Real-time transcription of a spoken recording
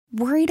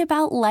Worried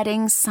about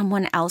letting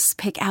someone else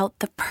pick out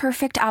the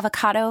perfect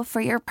avocado for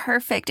your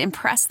perfect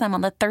impress them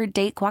on the third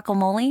date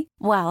guacamole?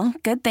 Well,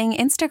 good thing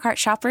Instacart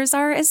shoppers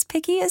are as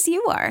picky as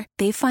you are.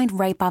 They find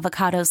ripe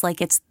avocados like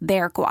it's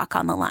their guac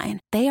on the line.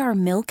 They are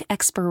milk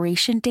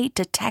expiration date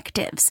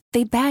detectives.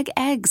 They bag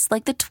eggs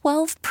like the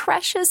 12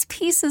 precious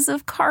pieces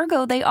of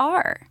cargo they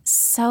are.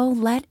 So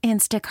let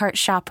Instacart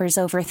shoppers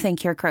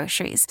overthink your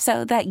groceries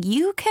so that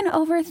you can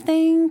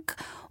overthink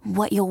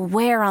what you'll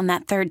wear on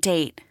that third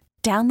date.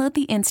 Download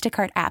the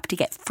Instacart app to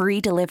get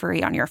free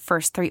delivery on your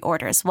first 3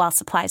 orders while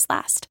supplies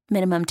last.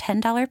 Minimum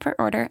 $10 per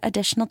order.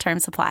 Additional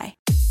terms apply.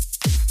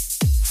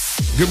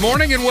 Good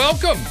morning and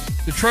welcome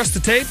to Trust the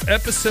Tape,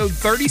 episode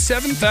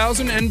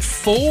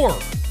 37,004.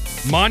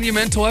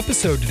 Monumental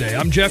episode today.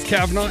 I'm Jeff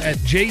Kavanaugh at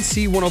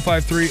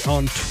JC1053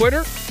 on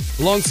Twitter,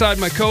 alongside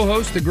my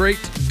co-host, the great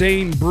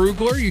Dane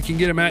Brugler. You can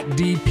get him at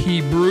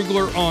DP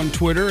Brugler on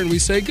Twitter, and we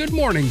say good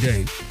morning,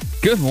 Dane.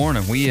 Good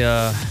morning.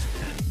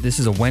 This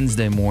is a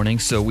Wednesday morning,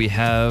 so we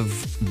have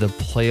the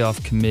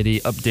playoff committee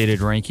updated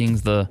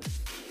rankings, the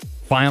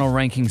final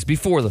rankings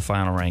before the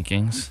final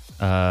rankings,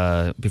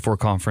 before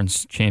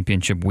conference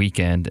championship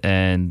weekend.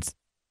 And,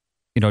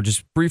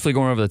 just briefly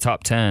going over the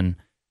top 10,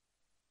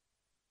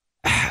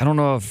 I don't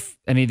know if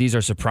any of these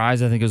are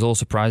surprised. I think it was a little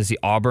surprised to see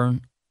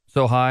Auburn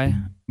so high,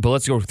 but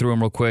let's go through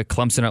them real quick.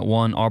 Clemson at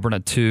 1, Auburn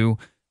at 2,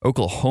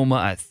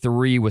 Oklahoma at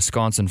 3,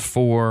 Wisconsin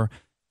 4,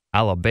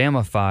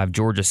 Alabama 5,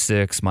 Georgia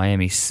 6,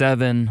 Miami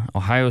 7,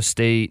 Ohio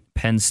State,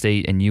 Penn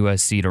State, and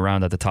USC to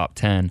round out the top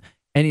 10.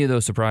 Any of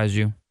those surprise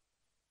you?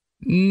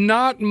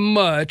 Not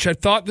much.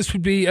 My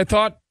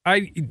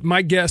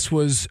guess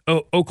was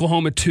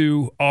Oklahoma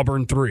 2,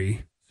 Auburn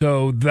 3.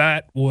 So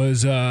that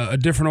was a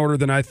different order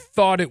than I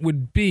thought it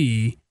would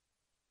be.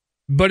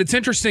 But it's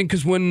interesting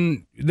because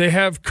when they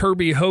have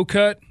Kirby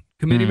Hocutt,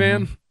 committee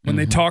man, when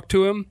they talk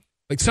to him,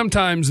 like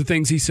sometimes the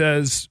things he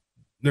says,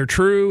 they're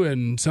true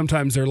and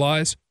sometimes they're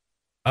lies.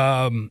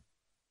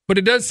 But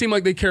it does seem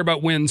like they care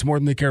about wins more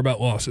than they care about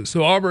losses.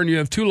 So Auburn, you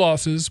have 2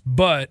 losses,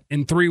 but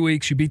in 3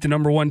 weeks you beat the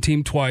number 1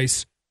 team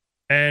twice.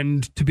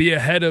 And to be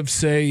ahead of,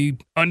 say,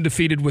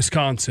 undefeated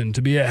Wisconsin,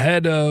 to be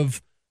ahead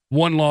of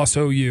 1-loss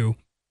OU,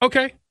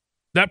 okay,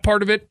 that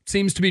part of it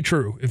seems to be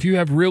true. If you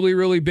have really,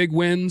 really big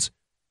wins,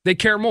 they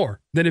care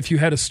more than if you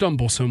had a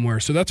stumble somewhere.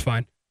 So that's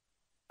fine.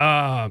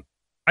 I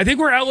think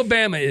where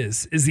Alabama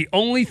is the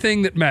only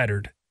thing that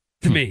mattered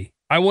to me.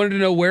 I wanted to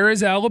know, where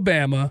is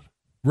Alabama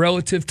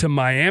relative to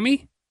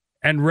Miami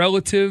and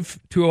relative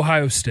to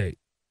Ohio State?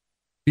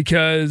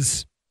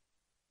 Because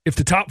if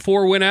the top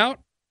 4 win out,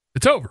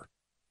 it's over.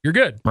 You're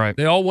good. Right.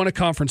 They all won a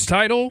conference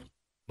title.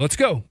 Let's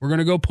go. We're going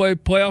to go play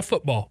playoff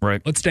football.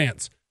 Right. Let's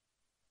dance.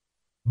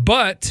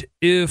 But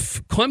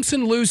if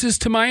Clemson loses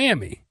to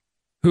Miami,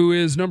 who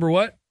is number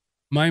what?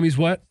 Miami's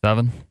what?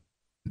 7.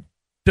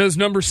 Does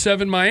number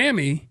 7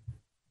 Miami,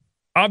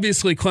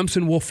 obviously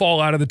Clemson will fall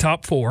out of the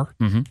top 4.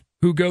 Mm-hmm.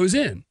 Who goes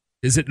in?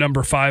 Is it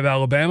number 5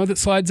 Alabama that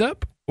slides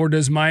up? Or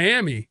does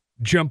Miami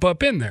jump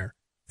up in there?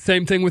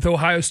 Same thing with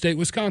Ohio State,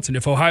 Wisconsin.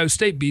 If Ohio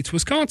State beats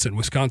Wisconsin,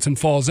 Wisconsin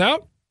falls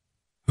out.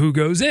 Who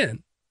goes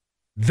in?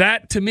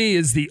 That, to me,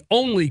 is the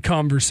only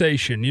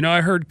conversation.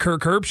 I heard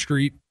Kirk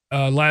Herbstreit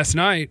last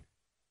night.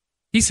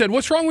 He said,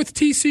 what's wrong with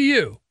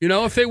TCU?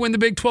 If they win the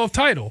Big 12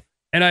 title.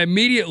 And I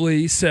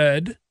immediately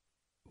said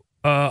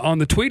on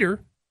the tweeter,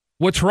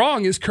 what's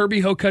wrong is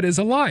Kirby Hocutt is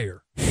a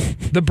liar.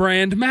 The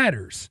brand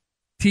matters.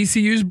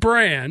 TCU's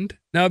brand,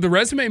 now the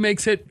resume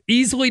makes it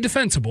easily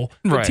defensible,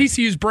 but right.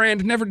 TCU's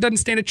brand never doesn't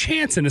stand a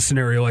chance in a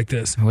scenario like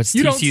this. What's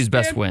TCU's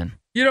best win?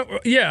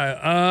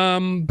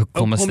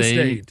 Oklahoma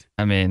State.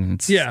 I mean,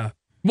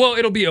 well,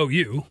 it'll be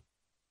OU.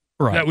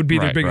 Right. That would be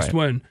their biggest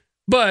win.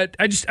 But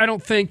I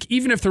don't think,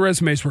 even if the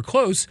resumes were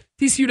close,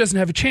 TCU doesn't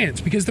have a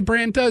chance because the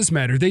brand does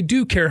matter. They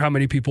do care how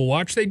many people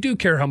watch. They do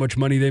care how much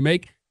money they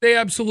make. They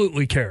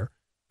absolutely care.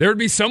 There would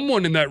be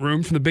someone in that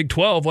room from the Big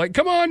 12 like,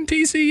 come on,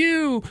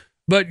 TCU.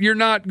 But you're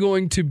not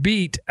going to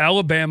beat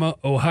Alabama,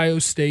 Ohio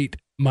State,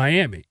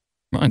 Miami.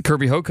 And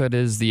Kirby Hocutt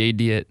is the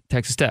AD at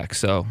Texas Tech,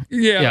 so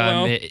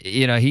well,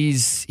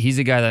 he's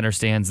a guy that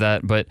understands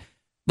that. But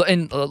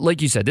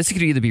like you said, this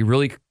could either be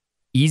really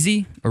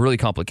easy or really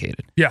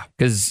complicated. Yeah,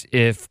 because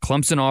if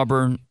Clemson,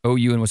 Auburn,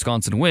 OU, and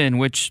Wisconsin win,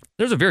 which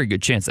there's a very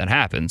good chance that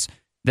happens,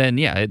 then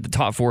the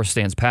top 4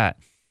 stands pat.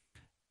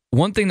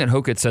 One thing that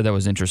Hocutt said that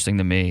was interesting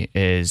to me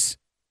is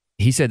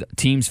he said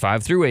teams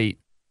 5 through 8.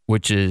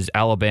 Which is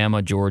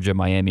Alabama, Georgia,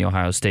 Miami,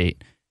 Ohio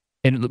State.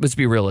 And let's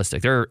be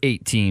realistic. There are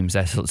 8 teams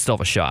that still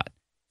have a shot.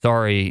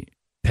 Sorry,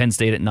 Penn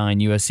State at 9,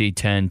 USC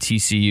 10,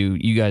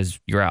 TCU. You guys,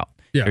 you're out.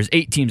 Yeah. There's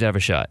 8 teams that have a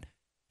shot.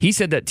 He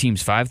said that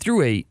teams 5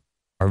 through 8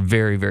 are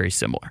very, very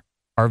similar,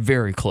 are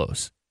very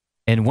close.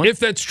 And if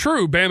that's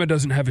true, Bama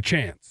doesn't have a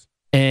chance.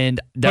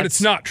 But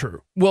it's not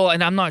true. Well,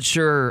 and I'm not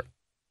sure.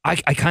 I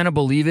kind of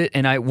believe it.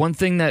 And one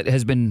thing that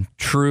has been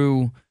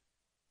true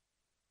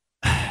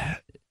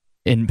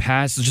in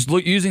past,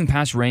 using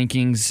past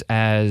rankings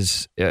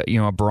as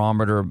a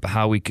barometer of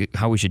how we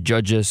should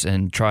judge this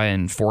and try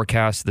and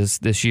forecast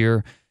this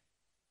year.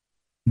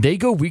 They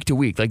go week to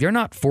week, like they're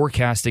not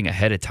forecasting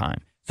ahead of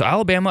time. So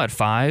Alabama at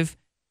 5,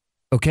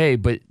 okay,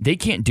 but they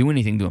can't do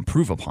anything to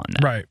improve upon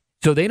that. Right.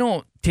 So they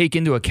don't take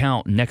into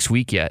account next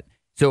week yet.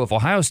 So if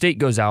Ohio State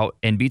goes out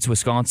and beats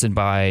Wisconsin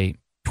by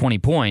 20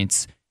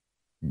 points,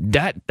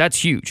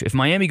 that's huge. If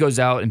Miami goes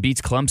out and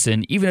beats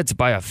Clemson, even if it's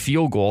by a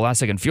field goal,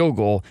 last-second field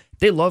goal,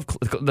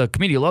 the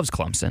committee loves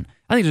Clemson.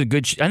 I think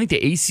I think the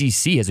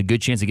ACC has a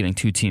good chance of getting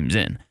 2 teams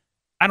in.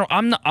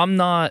 I'm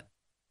not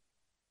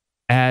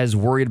as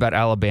worried about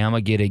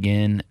Alabama getting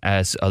in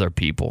as other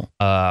people.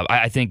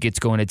 I think it's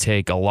going to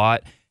take a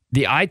lot.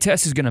 The eye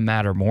test is going to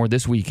matter more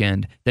this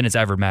weekend than it's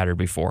ever mattered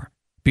before,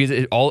 because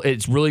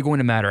it's really going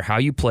to matter how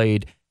you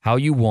played, how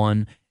you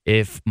won.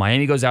 If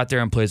Miami goes out there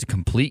and plays a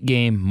complete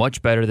game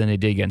much better than they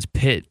did against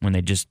Pitt when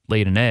they just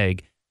laid an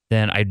egg,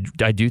 then I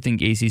do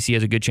think ACC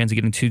has a good chance of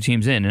getting 2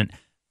 teams in. And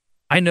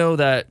I know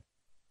that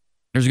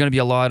there's going to be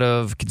a lot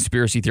of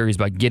conspiracy theories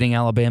about getting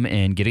Alabama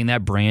in, getting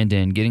that brand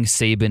in, getting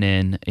Saban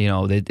in.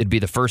 It'd be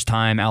the first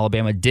time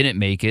Alabama didn't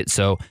make it.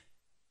 So,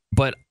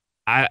 but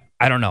I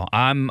don't know.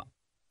 I'm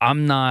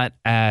not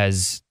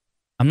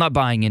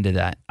buying into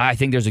that. I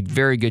think there's a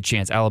very good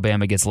chance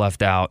Alabama gets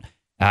left out.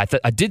 I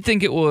did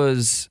think it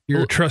was...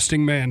 You're a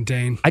trusting man,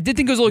 Dane. I did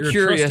think it was a little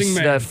curious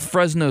that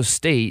Fresno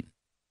State,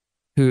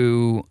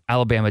 who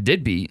Alabama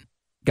did beat,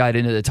 got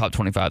into the top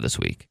 25 this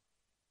week.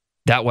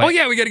 That way... Oh,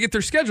 yeah, we got to get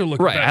their schedule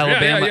looking right.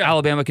 better.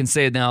 Alabama can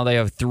say now they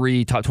have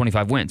 3 top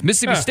 25 wins.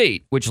 Mississippi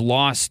State, which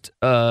lost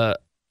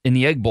in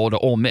the Egg Bowl to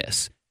Ole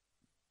Miss,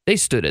 they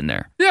stood in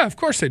there. Yeah, of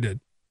course they did.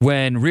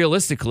 When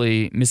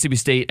realistically, Mississippi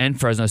State and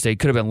Fresno State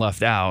could have been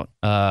left out,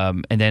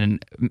 and then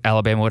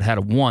Alabama would have had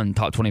a 1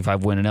 top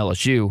 25 win in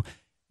LSU.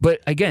 But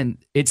again,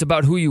 it's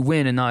about who you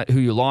win and not who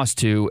you lost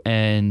to.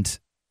 And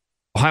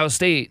Ohio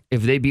State,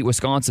 if they beat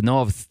Wisconsin,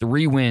 they'll have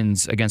 3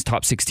 wins against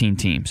top 16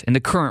 teams in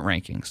the current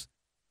rankings.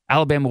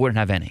 Alabama wouldn't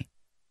have any.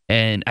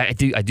 And I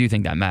do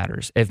think that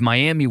matters. If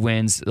Miami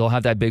wins, they'll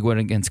have that big win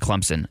against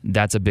Clemson.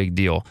 That's a big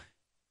deal.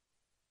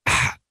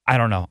 I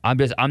don't know.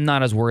 I'm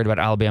not as worried about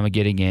Alabama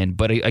getting in.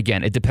 But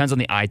again, it depends on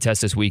the eye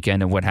test this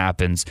weekend and what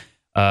happens.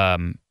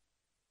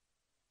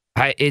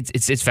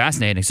 It's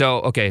fascinating. So,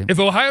 okay. If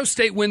Ohio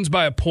State wins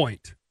by a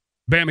point,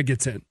 Bama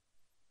gets in.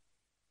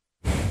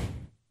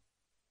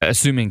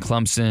 Assuming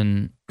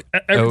Clemson...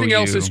 Everything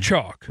else is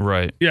chalk.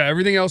 Right. Yeah,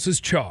 everything else is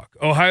chalk.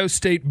 Ohio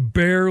State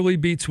barely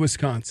beats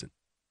Wisconsin.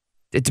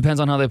 It depends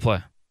on how they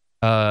play.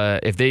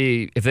 If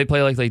they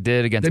play like they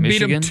did against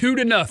Michigan... They beat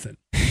them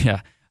 2-0.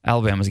 Yeah,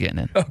 Alabama's getting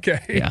in.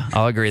 Okay. Yeah,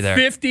 I'll agree there.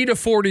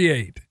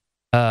 50-48.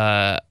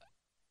 I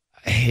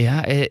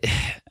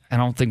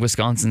don't think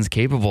Wisconsin's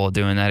capable of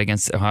doing that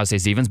against Ohio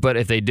State defense, but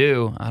if they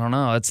do, I don't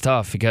know. It's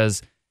tough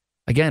because,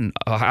 again,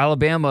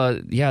 Alabama,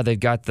 they've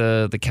got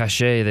the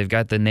cachet, they've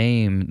got the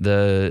name,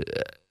 they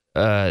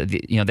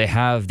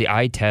have the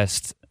eye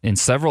test in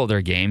several of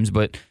their games,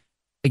 but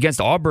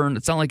against Auburn,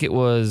 it's not like it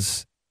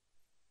was,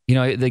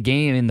 the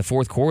game in the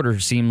fourth quarter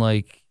seemed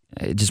like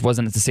it just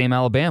wasn't the same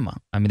Alabama.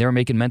 I mean, they were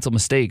making mental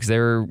mistakes. They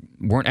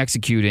weren't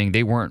executing.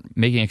 They weren't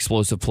making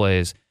explosive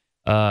plays.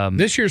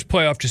 This year's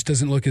playoff just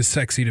doesn't look as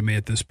sexy to me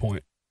at this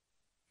point.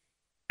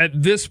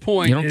 At this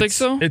point, you don't think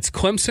so? It's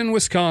Clemson,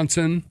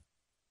 Wisconsin,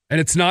 and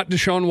it's not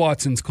Deshaun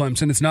Watson's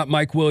Clemson. It's not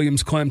Mike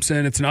Williams'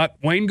 Clemson. It's not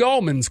Wayne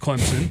Gallman's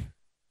Clemson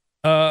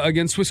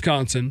against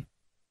Wisconsin.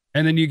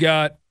 And then you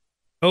got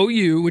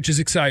OU, which is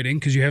exciting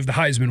because you have the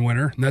Heisman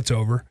winner, and that's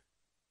over.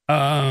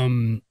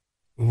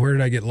 Where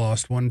did I get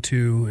lost? 1,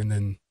 2, and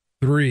then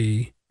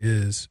 3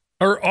 is...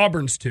 Or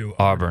Auburn's 2.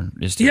 Auburn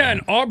is 2. Yeah,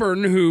 and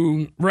Auburn,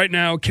 who right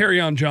now,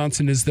 Kerryon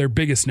Johnson is their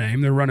biggest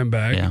name, their running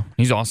back. Yeah,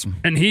 he's awesome.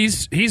 And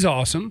he's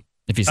awesome.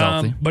 If he's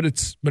healthy. But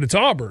it's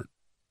Auburn.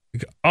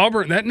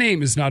 Auburn, that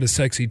name is not as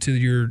sexy to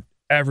your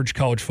average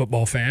college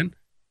football fan.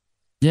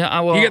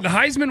 Yeah, you got the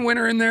Heisman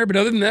winner in there, but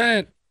other than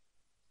that,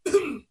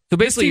 so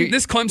basically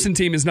this Clemson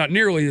team is not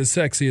nearly as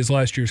sexy as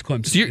last year's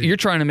Clemson. So you're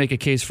trying to make a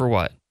case for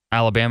what?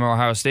 Alabama or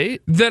Ohio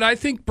State? That I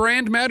think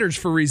brand matters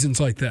for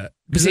reasons like that.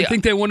 Because I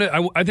think they want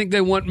I think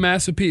they want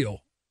mass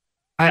appeal.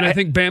 And I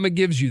think Bama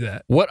gives you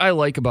that. What I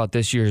like about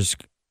this year's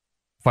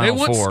Final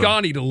Four... They want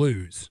Scotty to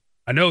lose.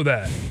 I know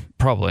that.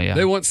 Probably, yeah.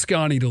 They want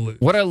Scotty to lose.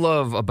 What I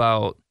love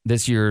about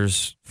this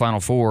year's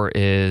Final Four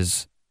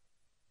is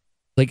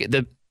like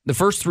the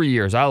first 3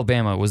 years,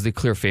 Alabama was the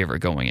clear favorite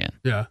going in.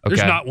 Yeah. Okay?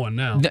 There's not one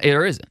now.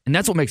 There isn't. And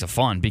that's what makes it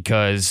fun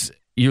because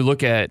you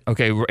look at,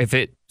 okay, if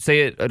it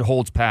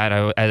holds pat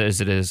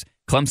as it is,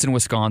 Clemson,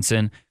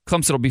 Wisconsin,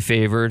 Clemson will be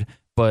favored,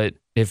 but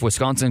if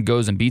Wisconsin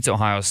goes and beats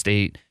Ohio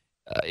State,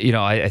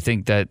 I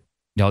think that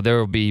there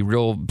will be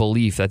real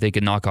belief that they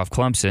can knock off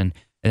Clemson. And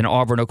then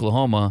Auburn,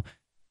 Oklahoma,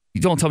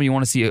 you don't tell me you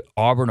want to see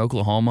Auburn,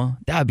 Oklahoma?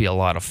 That would be a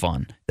lot of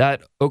fun.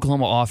 That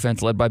Oklahoma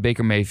offense led by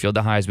Baker Mayfield,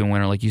 the Heisman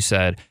winner, like you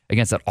said,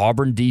 against that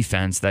Auburn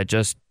defense that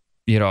just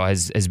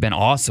has been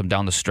awesome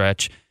down the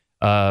stretch.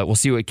 We'll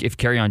see if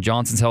Kerryon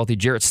Johnson's healthy.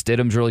 Jarrett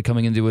Stidham's really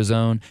coming into his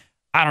own.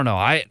 I don't know.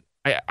 I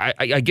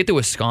get the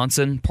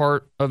Wisconsin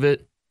part of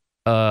it,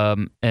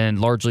 and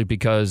largely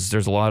because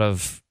there's a lot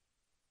of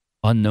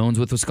unknowns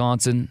with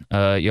Wisconsin.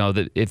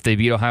 If they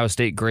beat Ohio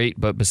State, great,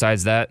 but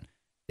besides that,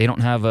 they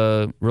don't have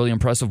a really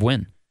impressive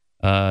win.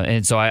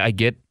 And so I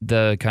get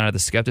the kind of the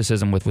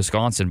skepticism with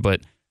Wisconsin,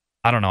 but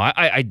I don't know.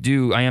 I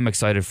am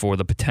excited for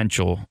the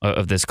potential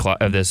of this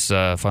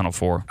Final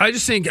Four. I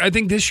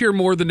think this year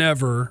more than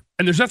ever,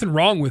 and there's nothing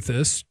wrong with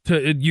this.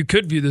 You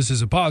could view this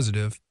as a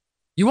positive.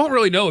 You won't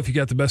really know if you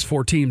got the best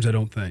 4 teams, I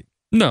don't think.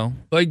 No.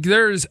 Like,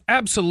 there's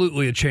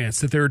absolutely a chance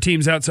that there are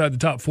teams outside the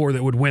top 4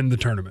 that would win the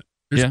tournament.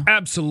 There's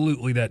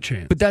absolutely that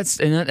chance. But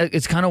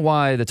it's kind of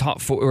why the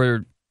top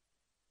 4,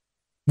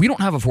 we don't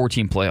have a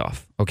 4-team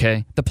playoff,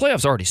 okay? The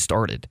playoffs already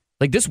started.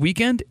 Like this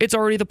weekend, it's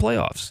already the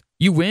playoffs.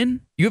 You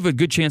win, you have a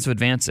good chance of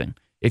advancing.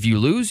 If you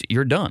lose,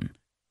 you're done.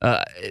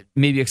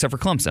 Maybe except for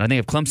Clemson. I think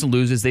if Clemson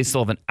loses, they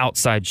still have an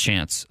outside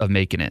chance of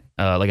making it.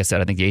 Like I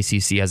said, I think the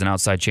ACC has an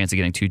outside chance of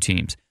getting 2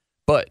 teams.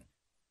 But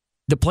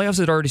the playoffs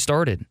had already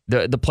started.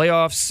 The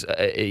playoffs,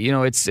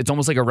 it's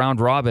almost like a round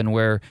robin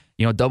where,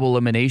 double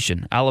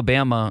elimination.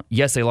 Alabama,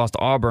 yes, they lost to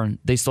Auburn.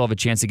 They still have a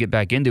chance to get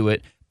back into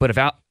it. But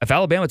if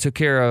Alabama took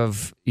care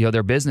of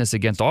their business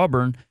against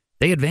Auburn,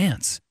 they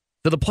advance.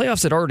 So the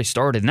playoffs had already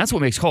started, and that's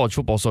what makes college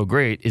football so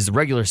great. Is the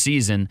regular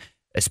season,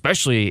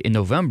 especially in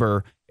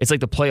November, it's like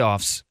the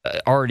playoffs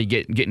already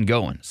getting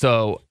going.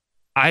 So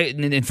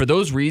and for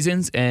those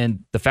reasons,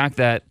 and the fact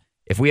that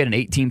if we had an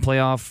 8-team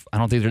playoff, I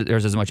don't think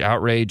there's as much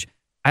outrage.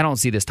 I don't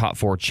see this top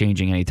 4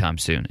 changing anytime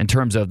soon in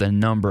terms of the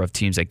number of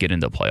teams that get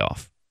into the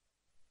playoff.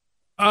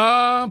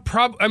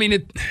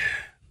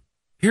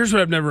 Here's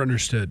what I've never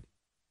understood.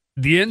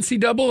 The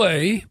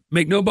NCAA,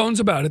 make no bones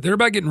about it, they're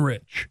about getting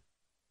rich.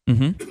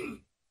 Mm-hmm.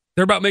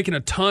 They're about making a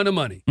ton of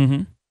money.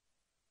 Mm-hmm.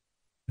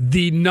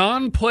 The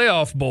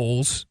non-playoff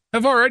bowls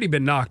have already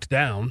been knocked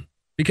down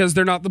because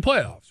they're not the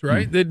playoffs,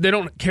 right? Mm-hmm. They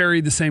don't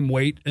carry the same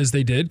weight as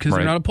they did because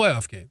they're not a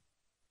playoff game.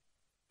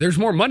 There's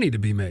more money to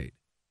be made.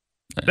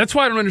 That's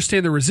why I don't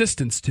understand the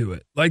resistance to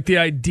it. Like the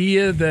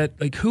idea that,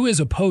 who is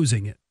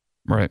opposing it?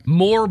 Right.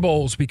 More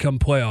bowls become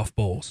playoff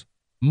bowls.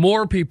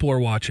 More people are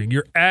watching.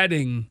 You're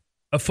adding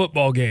a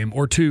football game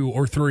or 2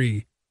 or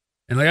 3.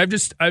 And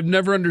I've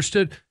never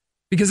understood,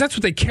 because that's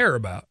what they care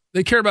about.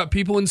 They care about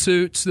people in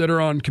suits that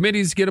are on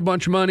committees get a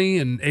bunch of money,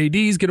 and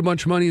ADs get a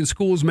bunch of money, and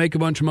schools make a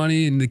bunch of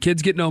money, and the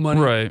kids get no money.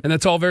 Right. And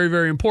that's all very,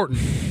 very important.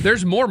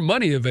 There's more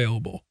money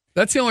available.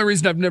 That's the only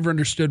reason I've never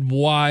understood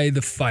why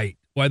the fight,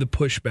 why the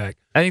pushback.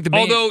 I think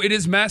although it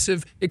is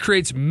massive, it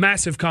creates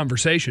massive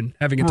conversation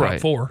having a top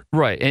 4.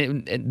 Right.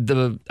 And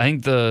I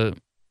think the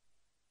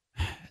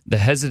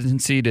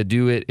hesitancy to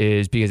do it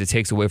is because it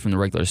takes away from the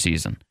regular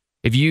season.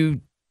 If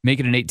you make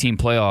it an 8-team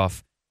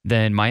playoff,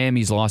 then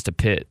Miami's lost to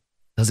Pitt.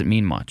 Doesn't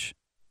mean much.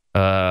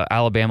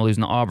 Alabama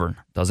losing to Auburn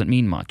doesn't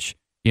mean much.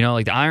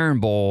 Like the Iron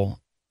Bowl,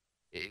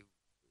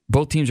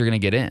 both teams are going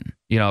to get in.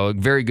 A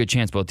very good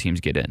chance both teams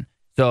get in.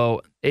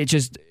 So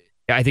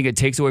I think it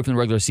takes away from the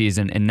regular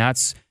season, and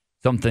that's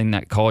something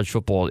that college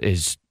football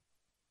is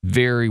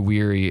very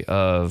weary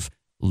of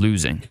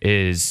losing.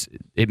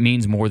 It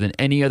means more than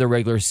any other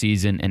regular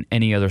season and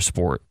any other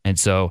sport. And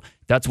so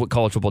that's what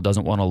college football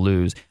doesn't want to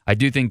lose. I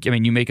do think,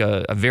 you make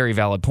a very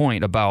valid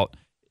point about,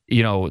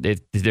 if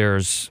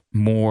there's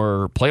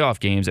more playoff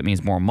games, that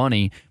means more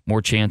money,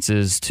 more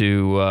chances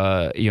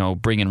to,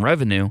 bring in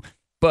revenue.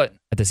 But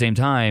at the same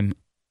time,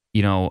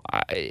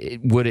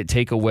 would it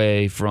take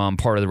away from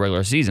part of the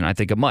regular season? I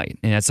think it might.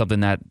 And that's something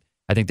that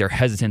I think they're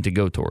hesitant to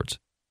go towards.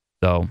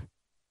 So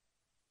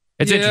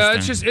it's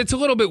interesting. It's a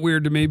little bit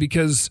weird to me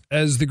because,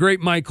 as the great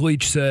Mike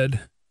Leach said,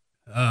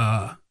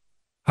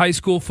 high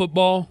school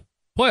football,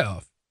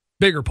 playoff,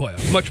 bigger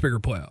playoff, much bigger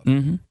playoff.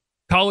 Mm-hmm.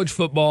 College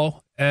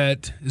football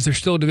is there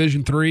still a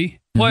Division III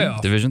playoff?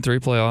 Mm-hmm. Division III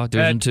playoff.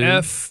 Division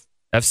II.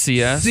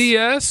 FCS.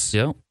 CS.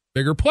 Yep.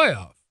 Bigger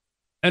playoff.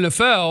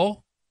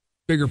 NFL,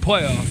 bigger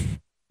playoff.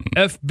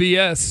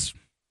 FBS,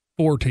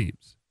 4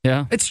 teams.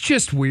 Yeah. It's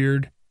just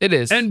weird. It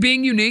is. And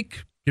being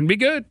unique can be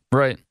good.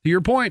 Right. To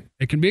your point,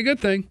 it can be a good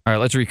thing. All right,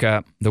 let's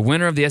recap. The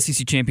winner of the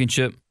SEC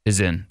championship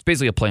is in. It's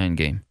basically a play-in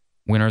game.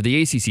 Winner of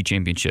the ACC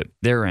championship,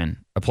 they're in.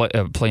 A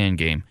play-in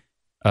game.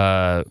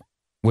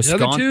 Wisconsin,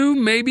 the other 2,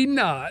 maybe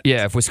not.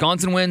 Yeah, if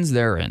Wisconsin wins,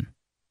 they're in.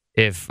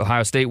 If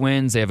Ohio State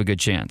wins, they have a good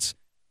chance.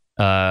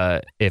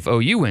 If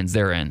OU wins,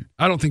 they're in.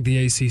 I don't think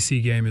the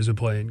ACC game is a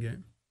play-in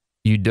game.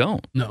 You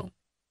don't? No.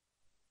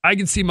 I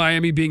can see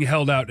Miami being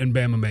held out and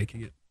Bama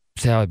making it.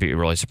 I would be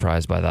really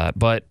surprised by that.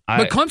 But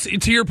Clemson,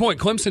 to your point,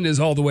 Clemson is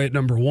all the way at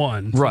number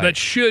 1. So right. That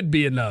should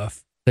be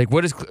enough.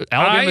 What is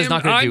Alabama's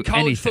not going to do anything.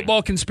 I'm college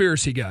football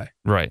conspiracy guy.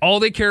 Right. All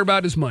they care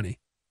about is money.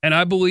 And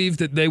I believe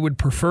that they would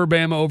prefer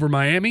Bama over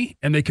Miami,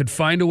 and they could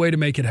find a way to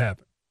make it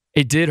happen.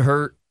 It did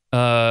hurt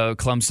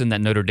Clemson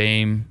that Notre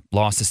Dame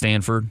lost to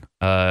Stanford.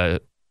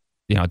 It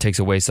takes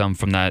away some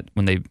from that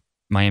when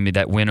Miami,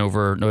 that win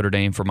over Notre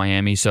Dame for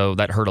Miami. So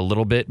that hurt a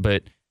little bit,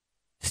 but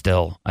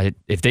still,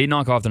 if they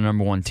knock off the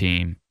number 1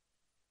 team,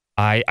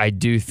 I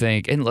do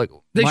think, and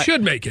look, they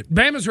should make it.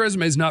 Bama's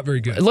resume is not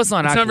very good. It's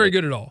not very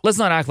good at all. Let's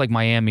not act like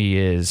Miami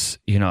is,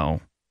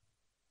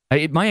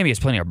 Miami has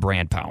plenty of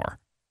brand power.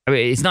 I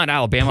mean, it's not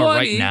Alabama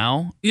right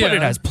now, but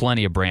it has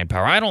plenty of brand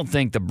power. I don't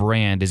think the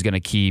brand is going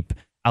to keep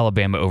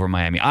Alabama over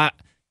Miami.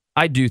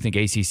 I do think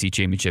ACC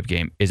championship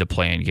game is a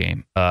play-in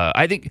game.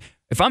 I think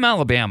if I'm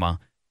Alabama,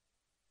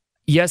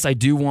 yes, I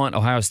do want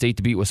Ohio State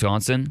to beat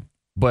Wisconsin,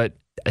 but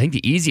I think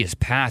the easiest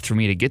path for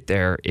me to get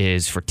there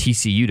is for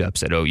TCU to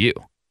upset OU,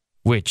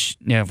 which,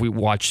 if we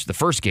watch the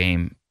first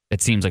game,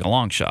 it seems like a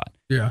long shot.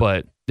 Yeah.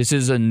 But this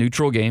is a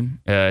neutral game.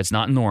 It's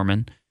not in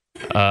Norman.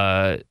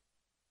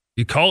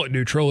 You call it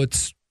neutral.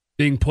 It's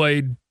being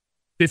played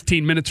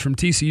 15 minutes from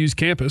TCU's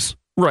campus.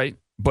 Right.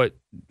 But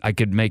I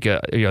could make a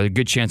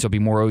good chance there'll be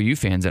more OU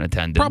fans in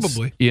attendance.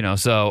 Probably.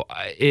 So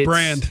it's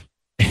brand.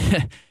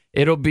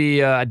 It'll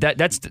be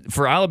that's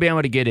for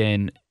Alabama to get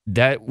in.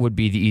 That would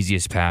be the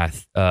easiest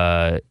path.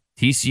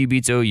 TCU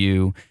beats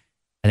OU.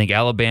 I think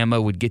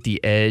Alabama would get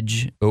the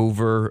edge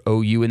over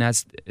OU in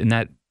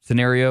that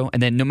scenario.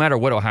 And then no matter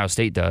what Ohio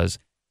State does,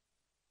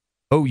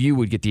 OU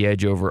would get the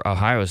edge over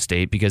Ohio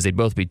State because they'd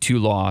both be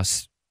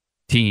 2-loss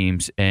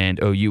teams,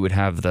 and OU would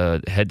have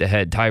the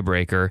head-to-head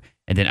tiebreaker,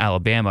 and then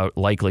Alabama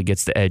likely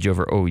gets the edge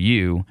over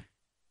OU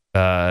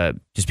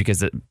just because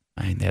they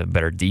have a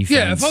better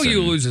defense. Yeah, if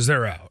OU loses,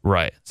 they're out.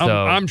 Right.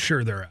 So I'm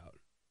sure they're out.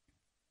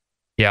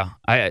 Yeah,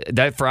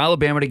 that for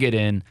Alabama to get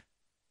in,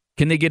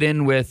 can they get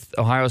in with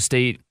Ohio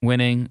State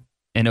winning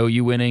and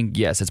OU winning?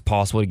 Yes, it's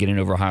possible to get in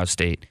over Ohio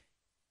State.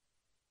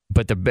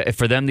 But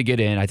for them to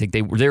get in, I think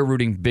they're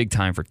rooting big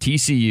time for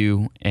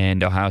TCU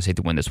and Ohio State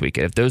to win this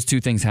weekend. If those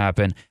two things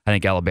happen, I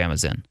think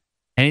Alabama's in.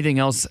 Anything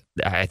else,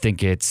 I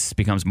think it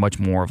becomes much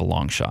more of a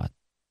long shot.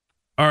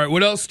 All right,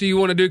 what else do you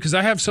want to do? Because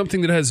I have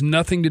something that has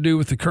nothing to do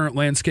with the current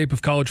landscape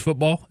of college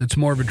football. It's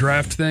more of a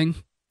draft thing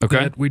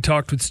that we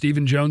talked with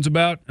Stephen Jones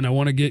about, and I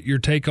want to get your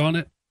take on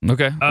it.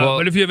 Okay.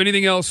 But if you have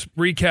anything else,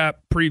 recap,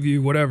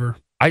 preview, whatever.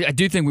 I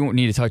do think we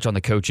need to touch on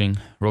the coaching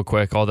real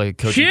quick, all the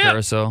coaching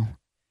carousel.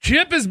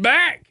 Chip is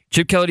back.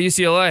 Chip Kelly to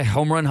UCLA,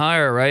 home run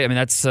hire, right? I mean,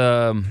 that's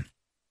I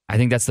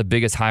think that's the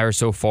biggest hire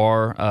so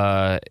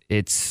far.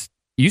 It's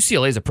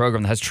UCLA is a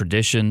program that has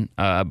tradition,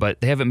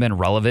 but they haven't been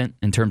relevant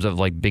in terms of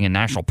like being a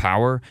national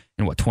power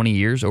in 20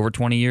 years, over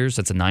 20 years.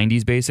 That's the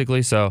 90s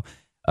basically. So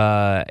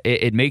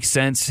it makes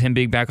sense him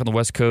being back on the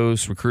West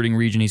Coast, recruiting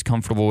region he's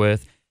comfortable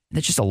with. And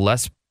it's just a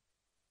less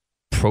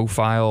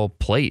profile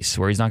place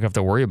where he's not going to have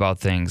to worry about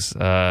things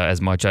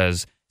as much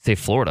as, say,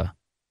 Florida.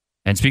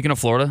 And speaking of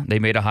Florida, they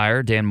made a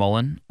hire, Dan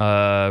Mullen.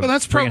 Well,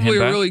 that's probably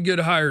a really good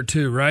hire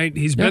too, right?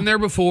 He's been there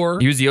before.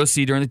 He was the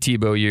OC during the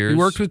Tebow years. He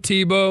worked with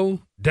Tebow,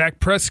 Dak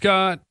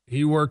Prescott.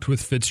 He worked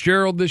with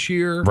Fitzgerald this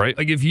year. Right.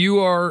 Like if you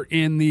are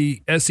in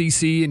the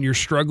SEC and you're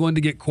struggling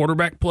to get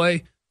quarterback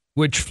play,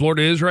 which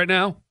Florida is right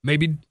now,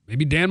 maybe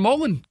Dan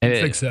Mullen can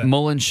fix that.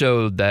 Mullen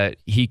showed that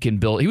he can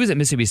build. He was at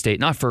Mississippi State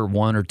not for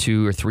 1 or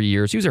 2 or 3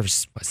 years. He was there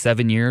for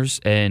 7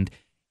 years, and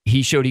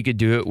he showed he could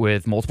do it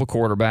with multiple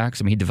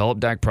quarterbacks. I mean, he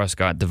developed Dak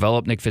Prescott,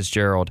 developed Nick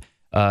Fitzgerald.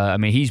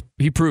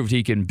 He proved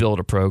he can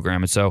build a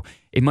program. And so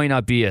it might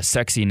not be a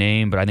sexy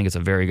name, but I think it's a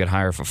very good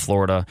hire for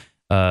Florida.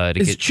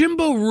 Is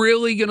Jimbo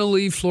really going to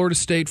leave Florida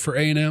State for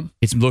A&M?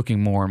 It's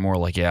looking more and more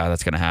like, yeah,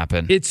 that's going to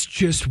happen. It's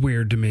just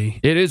weird to me.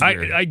 It is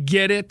weird. I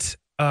get it.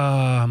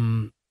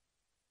 I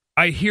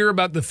hear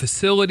about the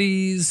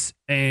facilities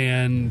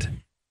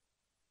and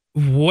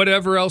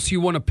whatever else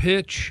you want to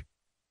pitch,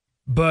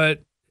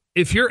 but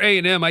if you're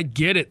A&M, I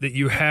get it that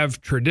you have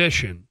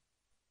tradition.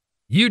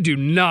 You do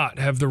not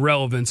have the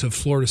relevance of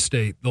Florida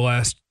State the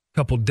last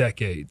couple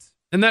decades,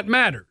 and that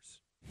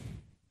matters.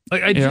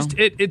 Like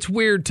it's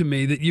weird to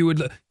me that you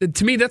would.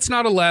 To me, that's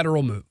not a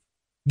lateral move.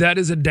 That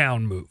is a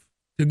down move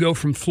to go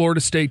from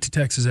Florida State to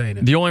Texas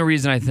A&M. The only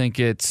reason I think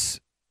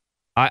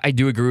I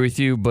do agree with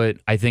you, but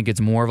I think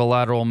it's more of a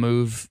lateral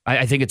move.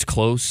 I think it's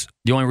close.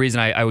 The only reason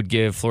I would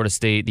give Florida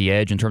State the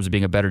edge in terms of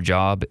being a better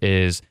job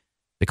is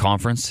the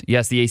conference.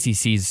 Yes, the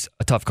ACC's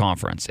a tough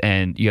conference,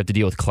 and you have to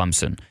deal with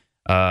Clemson.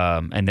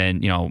 And then,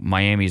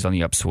 Miami's on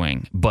the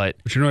upswing. But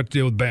you don't have to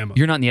deal with Bama.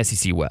 You're not in the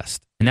SEC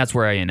West, and that's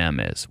where A&M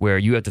is, where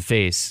you have to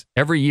face,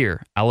 every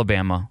year,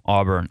 Alabama,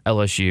 Auburn,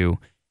 LSU,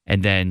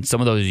 and then some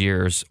of those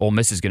years, Ole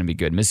Miss is going to be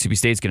good. Mississippi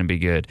State's going to be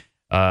good.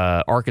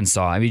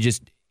 Arkansas. I mean,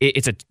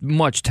 it's a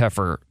much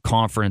tougher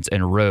conference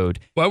and road.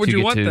 Why would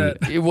you want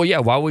that? Well, yeah,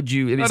 why would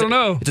you? I don't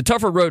know. It's a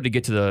tougher road to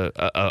get to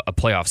a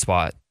playoff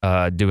spot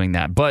doing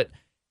that. But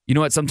you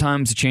know what?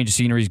 Sometimes a change of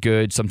scenery is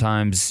good.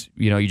 Sometimes,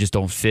 you just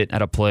don't fit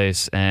at a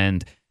place.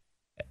 And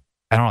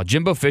I don't know.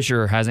 Jimbo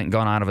Fisher hasn't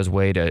gone out of his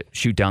way to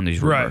shoot down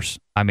these rumors.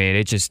 Right. I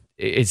mean,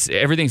 it's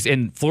everything's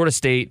in Florida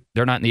State.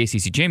 They're not in the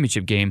ACC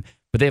championship game,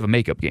 but they have a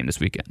makeup game this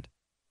weekend.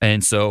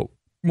 And so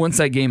once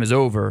that game is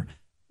over,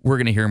 we're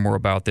going to hear more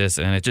about this.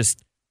 And it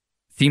just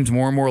seems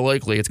more and more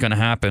likely it's going to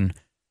happen.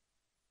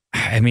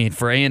 I mean,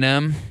 for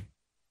A&M,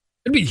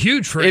 it'd be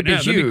huge for A&M.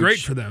 It'd be great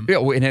for them. Yeah,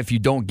 and if you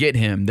don't get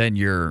him, then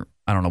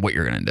I don't know what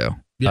you're going to do.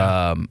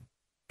 Yeah.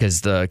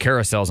 Because the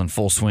carousel's in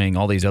full swing.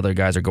 All these other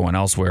guys are going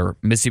elsewhere.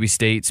 Mississippi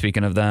State,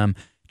 speaking of them,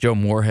 Joe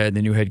Moorhead,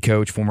 the new head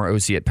coach, former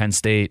OC at Penn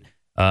State,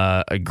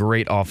 a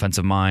great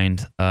offensive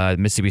mind.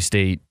 Mississippi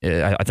State,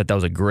 I thought that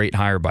was a great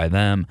hire by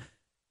them.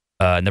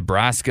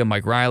 Nebraska,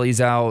 Mike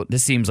Riley's out.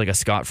 This seems like a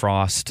Scott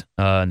Frost,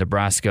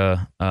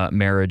 Nebraska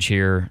marriage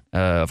here.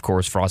 Of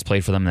course, Frost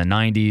played for them in the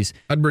 90s.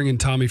 I'd bring in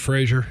Tommy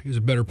Frazier. He's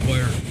a better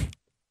player.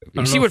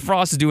 You see what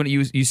Frost is doing at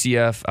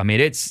UCF? I mean,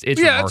 it's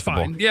remarkable. It's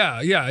fine.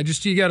 Yeah.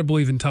 You got to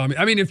believe in Tommy.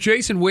 I mean, if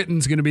Jason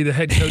Witten's going to be the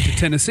head coach at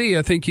Tennessee,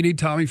 I think you need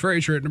Tommy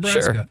Frazier at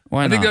Nebraska. Sure.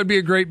 Why I think not? that would be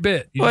a great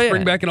bit. You just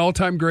bring back an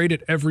all-time great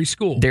at every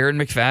school.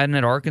 Darren McFadden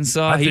at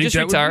Arkansas. He just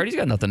retired. He's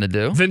got nothing to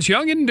do. Vince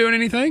Young isn't doing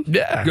anything.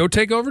 Yeah. Go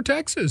take over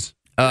Texas.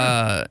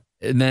 And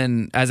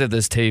then, as of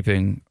this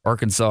taping,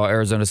 Arkansas,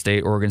 Arizona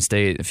State, Oregon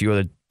State, a few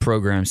other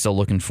programs still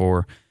looking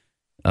for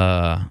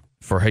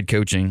head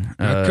coaching.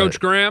 Coach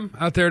Graham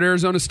out there at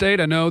Arizona State,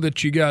 I know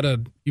that you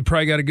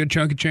probably got a good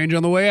chunk of change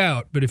on the way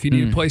out. But if you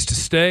need a place to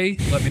stay,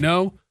 let me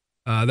know.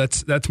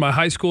 That's my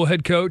high school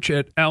head coach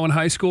at Allen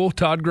High School,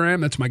 Todd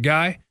Graham. That's my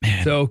guy.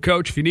 Man. So,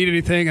 Coach, if you need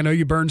anything, I know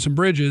you burned some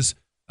bridges.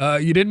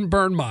 You didn't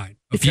burn mine.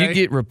 Okay? If you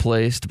get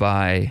replaced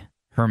by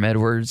Herm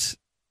Edwards,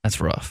 that's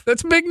rough.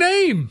 That's a big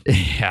name.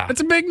 Yeah.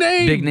 That's a big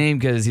name. Big name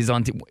because he's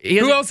on team.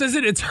 Who else is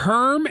it? It's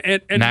Herm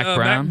and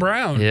Mac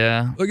Brown.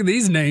 Yeah. Look at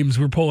these names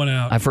we're pulling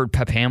out. I've heard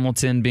Pep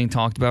Hamilton being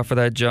talked about for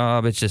that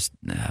job. It's just,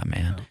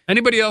 man.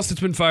 Anybody else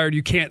that's been fired,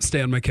 you can't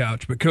stay on my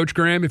couch. But Coach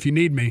Graham, if you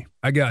need me,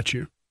 I got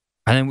you.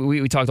 I think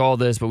we talked all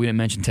this, but we didn't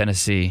mention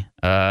Tennessee.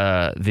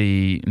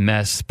 The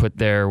mess put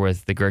there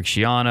with the Greg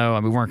Schiano. I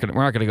mean, we're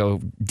not gonna go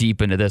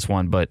deep into this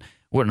one, but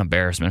what an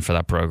embarrassment for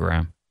that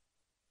program.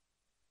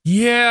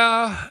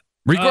 Yeah.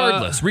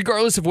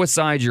 Regardless of what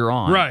side you're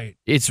on, right?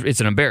 It's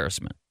an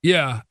embarrassment.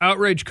 Yeah,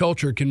 outrage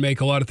culture can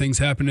make a lot of things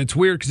happen. It's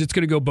weird because it's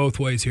going to go both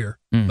ways here.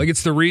 Like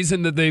it's the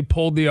reason that they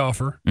pulled the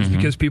offer is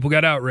because people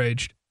got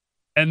outraged,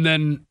 and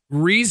then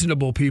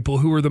reasonable people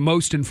who were the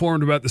most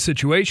informed about the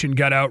situation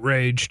got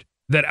outraged.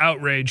 That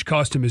outrage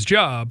cost him his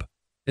job,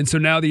 and so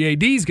now the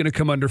AD is going to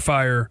come under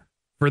fire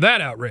for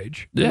that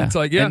outrage. Yeah, and it's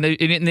like and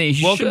they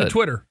welcome should. to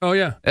Twitter. Oh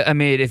yeah, I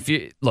mean, if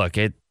you look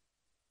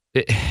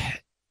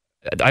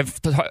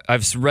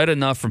I've read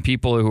enough from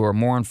people who are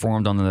more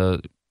informed on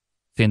the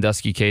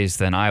Sandusky case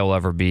than I will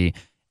ever be,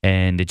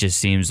 and it just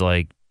seems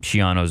like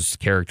Schiano's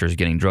character is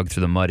getting dragged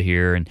through the mud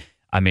here. And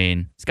I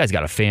mean, this guy's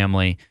got a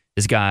family.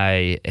 This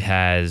guy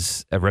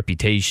has a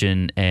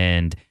reputation,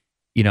 and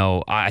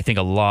I think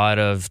a lot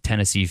of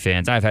Tennessee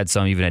fans, I've had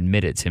some even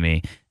admit it to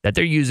me, that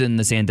they're using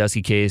the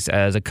Sandusky case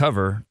as a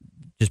cover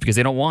just because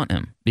they don't want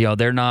him.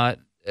 They're not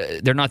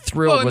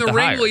thrilled with the hire. The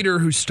ringleader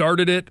who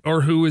started it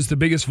or who is the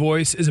biggest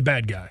voice is a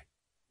bad guy.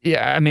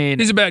 Yeah, I mean,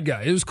 he's a bad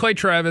guy. It was Clay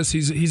Travis.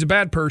 He's a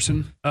bad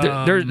person.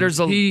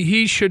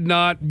 He should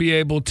not be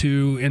able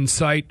to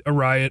incite a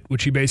riot,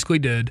 which he basically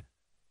did.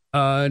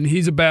 And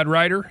he's a bad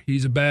writer.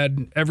 He's a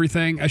bad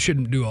everything. I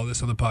shouldn't do all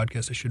this on the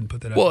podcast. I shouldn't put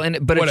that out. Well,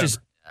 but it's just,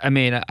 I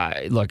mean,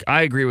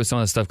 I agree with some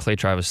of the stuff Clay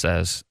Travis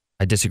says.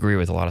 I disagree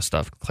with a lot of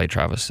stuff Clay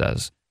Travis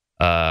says.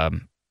 I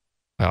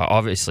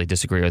obviously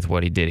disagree with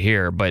what he did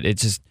here, but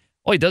it's just,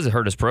 all he does is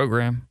hurt his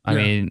program. I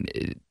mean,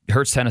 it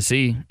hurts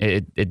Tennessee.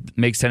 It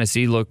makes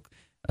Tennessee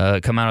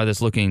come out of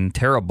this looking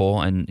terrible.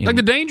 And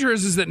the danger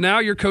is that now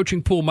your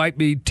coaching pool might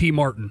be T.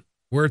 Martin,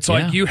 where it's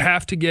like you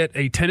have to get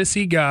a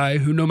Tennessee guy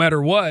who, no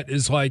matter what,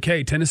 is like,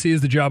 hey, Tennessee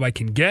is the job I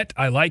can get.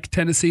 I like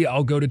Tennessee.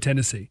 I'll go to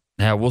Tennessee.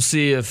 Yeah, we'll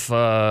see if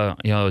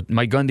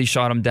Mike Gundy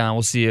shot him down.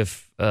 We'll see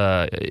if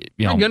Mike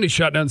Gundy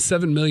shot down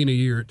 $7 million a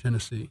year at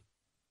Tennessee.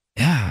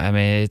 Yeah, I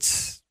mean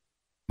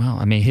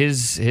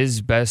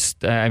his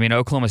best.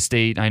 Oklahoma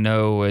State, I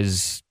know,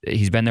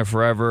 he's been there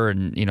forever,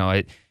 and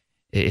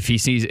if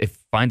he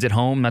finds it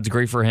home, that's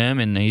great for him,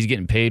 and he's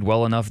getting paid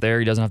well enough there.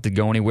 He doesn't have to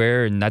go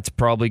anywhere, and that's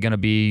probably going to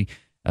be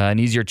an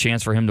easier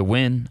chance for him to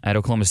win at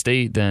Oklahoma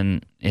State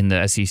than in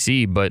the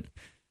SEC. But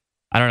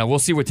I don't know. We'll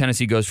see where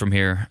Tennessee goes from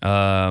here.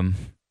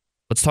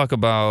 Let's talk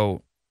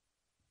about.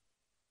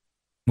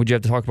 What'd you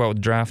have to talk about with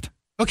the draft?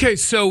 Okay,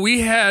 so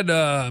we had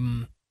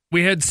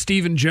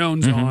Stephen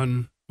Jones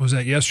on. Was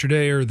that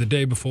yesterday or the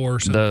day before or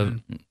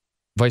something? The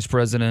vice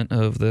president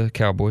of the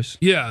Cowboys.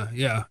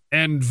 Yeah.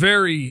 And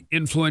very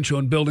influential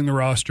in building the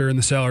roster and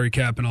the salary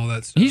cap and all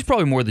that stuff. He's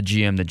probably more the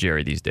GM than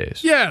Jerry these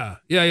days. Yeah.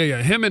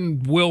 Him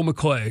and Will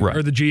McClay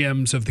are the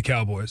GMs of the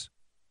Cowboys.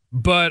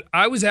 But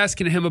I was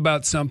asking him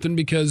about something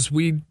because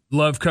we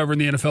love covering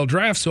the NFL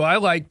draft, so I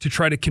like to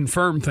try to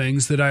confirm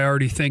things that I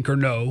already think or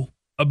know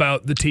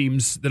about the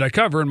teams that I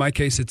cover. In my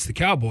case, it's the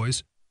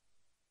Cowboys.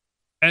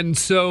 And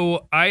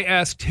so I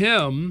asked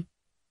him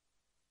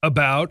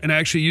about, and I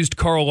actually used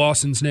Carl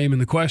Lawson's name in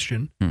the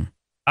question.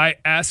 I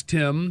asked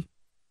him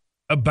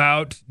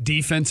about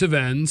defensive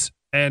ends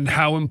and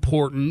how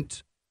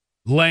important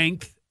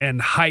length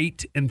and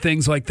height and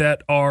things like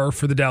that are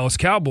for the Dallas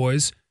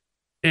Cowboys.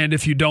 And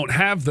if you don't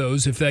have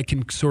those, if that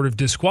can sort of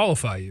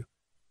disqualify you.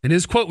 And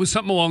his quote was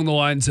something along the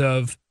lines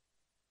of,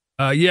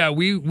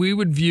 we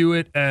would view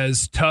it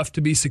as tough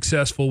to be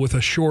successful with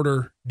a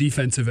shorter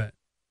defensive end.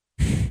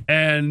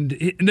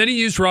 And then he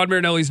used Rod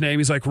Marinelli's name.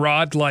 He's like,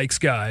 Rod likes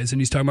guys.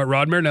 And he's talking about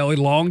Rod Marinelli,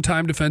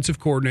 longtime defensive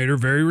coordinator,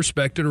 very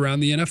respected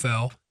around the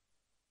NFL.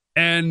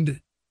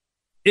 And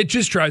it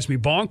just drives me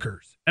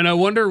bonkers. And I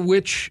wonder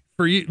which,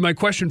 for you, my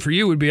question for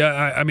you would be,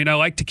 I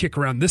like to kick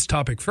around this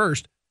topic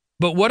first,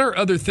 but what are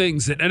other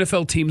things that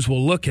NFL teams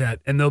will look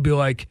at and they'll be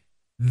like,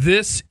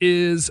 this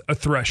is a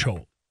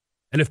threshold.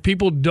 And if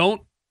people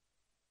don't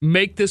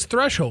make this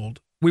threshold,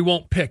 we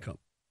won't pick them.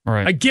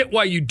 Right. I get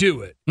why you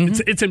do it.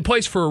 Mm-hmm. It's in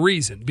place for a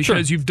reason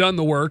because you've done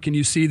the work and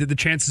you see that the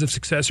chances of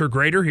success are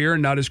greater here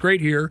and not as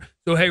great here.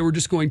 So, hey, we're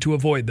just going to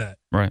avoid that.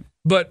 Right.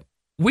 But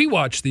we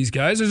watch these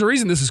guys. There's a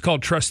reason this is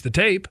called Trust the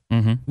Tape.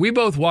 Mm-hmm. We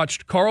both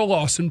watched Carl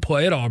Lawson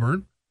play at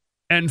Auburn.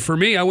 And for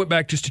me, I went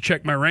back just to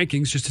check my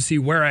rankings just to see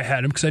where I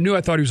had him because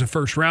I thought he was a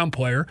first-round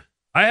player.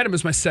 I had him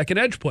as my second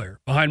edge player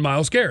behind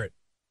Myles Garrett.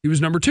 He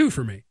was number 2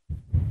 for me.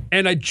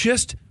 And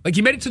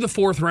he made it to the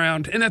 4th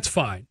round, and that's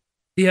fine.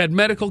 He had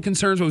medical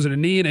concerns. Was it a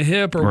knee and a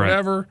hip or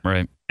whatever?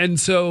 Right. And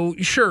so,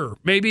 sure,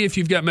 maybe if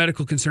you've got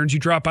medical concerns, you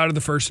drop out of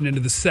the first and into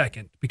the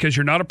second because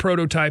you're not a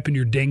prototype and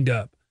you're dinged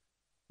up.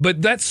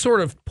 But that sort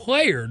of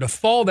player, to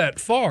fall that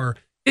far,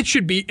 it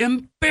should be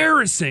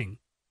embarrassing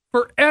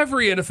for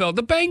every NFL.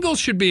 The Bengals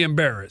should be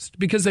embarrassed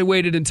because they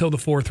waited until the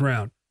 4th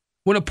round.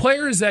 When a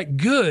player is that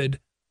good,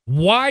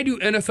 why do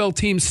NFL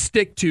teams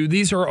stick to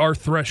these are our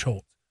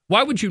thresholds?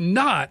 Why would you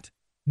not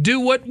do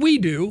what we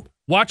do,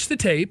 watch the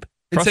tape,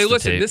 and say,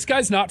 listen, this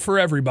guy's not for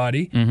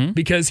everybody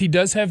because he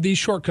does have these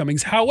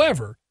shortcomings.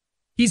 However,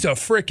 he's a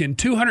frickin'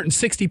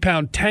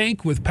 260-pound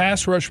tank with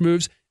pass rush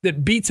moves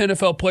that beats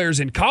NFL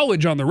players in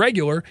college on the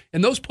regular,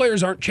 and those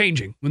players aren't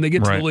changing when they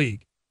get to the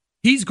league.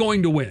 He's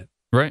going to win.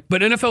 Right.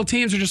 But NFL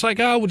teams are just like,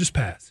 we'll just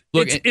pass.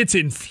 Look, it's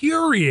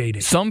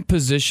infuriating. Some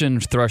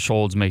position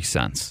thresholds make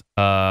sense.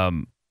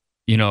 So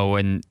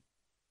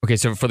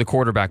for the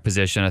quarterback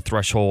position, a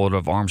threshold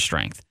of arm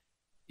strength.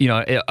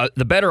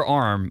 The better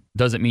arm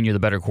doesn't mean you're the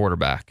better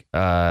quarterback.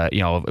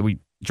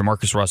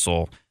 Jamarcus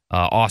Russell,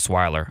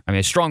 Osweiler. I mean,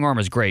 a strong arm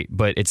is great,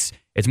 but it's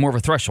more of a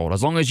threshold.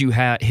 As long as you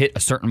hit a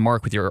certain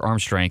mark with your arm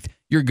strength,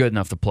 you're good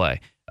enough to play.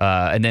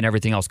 And then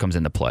everything else comes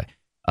into play.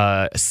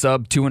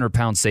 Sub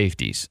 200-pound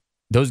safeties.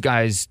 Those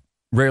guys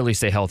rarely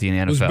stay healthy in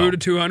the NFL. Was Buda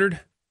 200?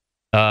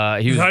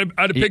 I'd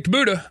have picked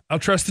Buda. I'll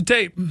trust the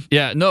tape.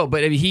 Yeah, no,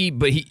 but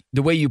the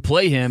way you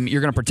play him,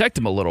 you're going to protect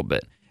him a little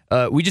bit.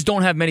 We just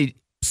don't have many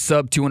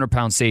sub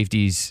 200-pound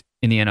safeties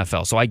in the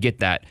NFL, so I get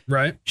that.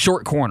 Right.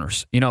 Short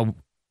corners.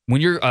 When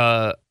you're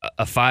a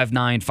 5'9",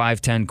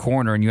 5'10"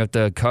 corner and you have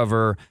to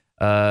cover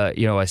a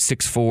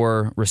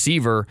 6'4"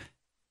 receiver,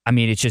 I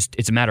mean,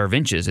 it's a matter of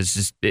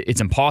inches.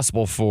 It's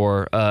impossible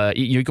for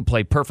you could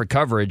play perfect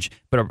coverage,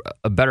 but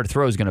a better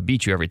throw is going to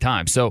beat you every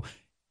time. So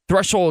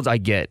thresholds I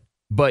get,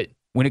 but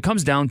when it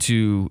comes down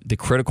to the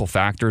critical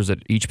factors at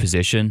each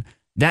position,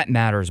 that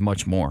matters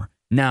much more.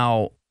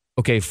 Now,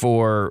 okay,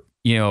 for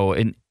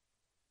an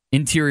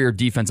interior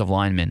defensive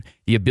lineman,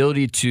 the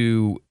ability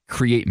to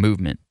create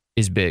movement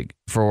is big.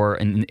 For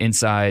an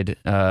inside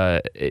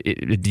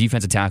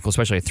defensive tackle,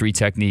 especially a 3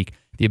 technique,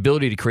 the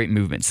ability to create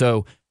movement.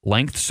 So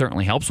length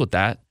certainly helps with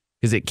that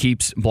because it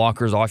keeps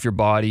blockers off your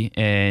body,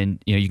 and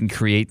you can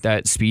create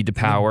that speed to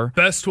power.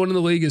 The best one in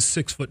the league is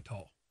 6 foot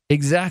tall.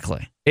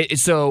 Exactly.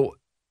 So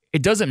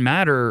it doesn't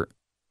matter.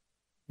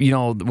 We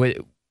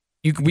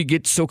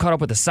get so caught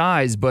up with the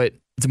size, but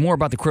it's more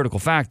about the critical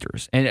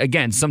factors. And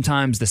again,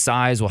 sometimes the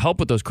size will help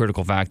with those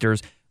critical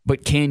factors,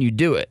 but can you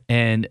do it?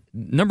 And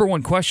number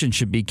one question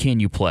should be, can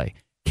you play?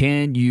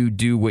 Can you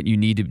do what you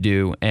need to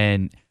do?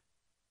 And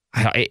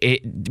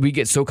we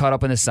get so caught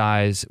up in the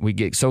size. We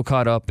get so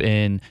caught up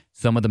in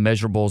some of the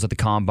measurables at the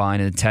combine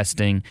and the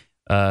testing.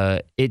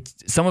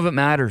 Some of it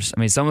matters. I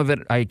mean, some of it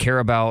I care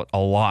about a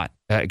lot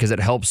because it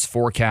helps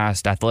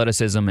forecast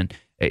athleticism and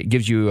it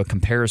gives you a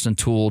comparison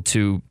tool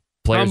to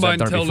players that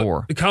have done it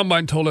before. The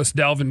combine told us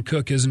Dalvin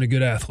Cook isn't a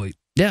good athlete.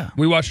 Yeah.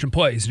 We watched him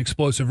play. He's an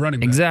explosive running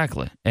back.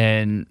 Exactly.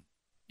 And,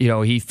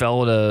 he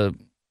fell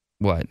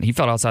He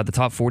fell outside the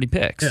top 40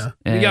 picks. Yeah.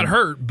 And he got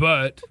hurt,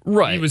 but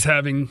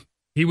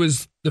he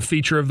was the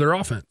feature of their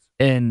offense.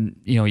 And,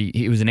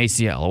 he was an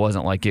ACL. It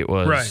wasn't like it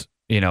was,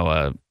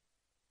 a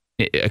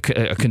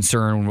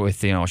concern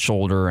with, a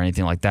shoulder or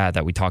anything like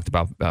that we talked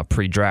about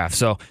pre-draft.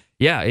 So,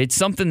 yeah, it's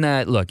something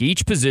that, look,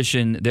 each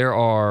position, there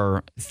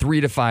are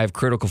 3 to 5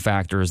 critical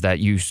factors that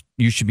you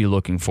should be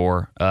looking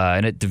for,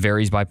 and it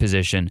varies by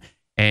position.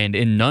 And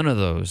in none of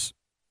those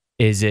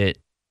is it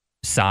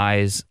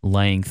size,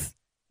 length.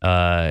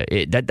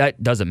 That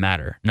doesn't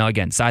matter. Now,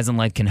 again, size and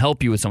length can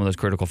help you with some of those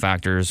critical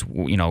factors,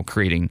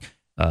 creating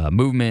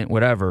movement,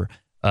 whatever.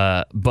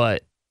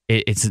 But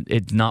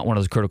it's not one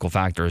of those critical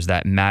factors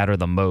that matter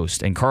the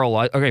most. And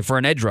Carl, for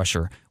an edge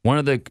rusher, one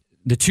of the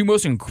 2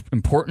 most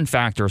important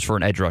factors for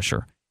an edge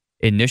rusher,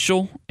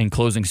 initial and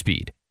closing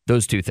speed.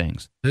 Those 2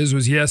 things. His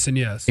was yes and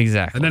yes.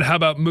 Exactly. And then how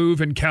about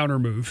move and counter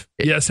move?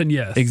 Yes and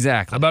yes.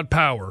 Exactly. How about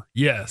power?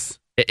 Yes.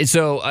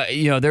 So,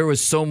 there was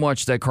so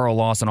much that Carl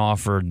Lawson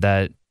offered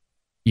that,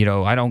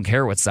 I don't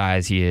care what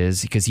size he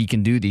is because he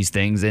can do these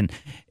things. And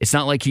it's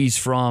not like he's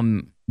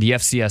from the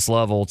FCS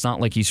level. It's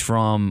not like he's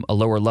from a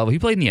lower level. He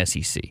played in the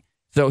SEC.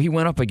 So he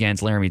went up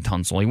against Laramie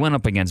Tunsil. He went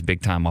up against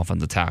big-time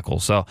offensive tackle.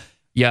 So,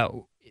 yeah,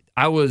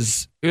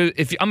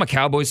 if I'm a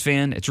Cowboys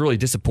fan, it's really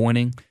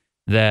disappointing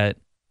that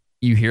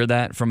you hear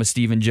that from a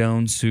Stephen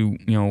Jones who,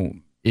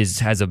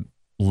 has a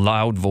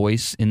loud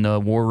voice in the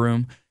war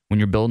room when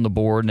you're building the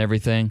board and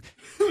everything.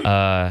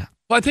 Well,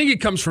 I think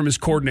it comes from his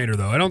coordinator,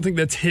 though. I don't think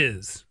that's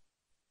his.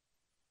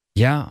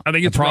 Yeah. I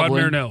think it's Rod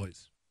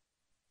Marinelli's.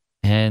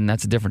 and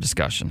that's a different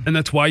discussion. And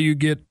that's why you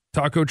get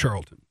Taco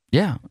Charlton.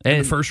 Yeah. In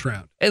the first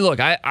round. And look,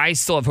 I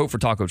still have hope for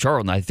Taco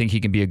Charlton. I think he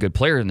can be a good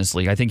player in this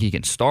league. I think he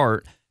can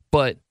start,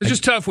 but it's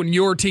just tough when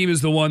your team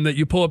is the one that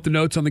you pull up the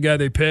notes on the guy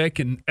they pick,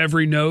 and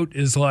every note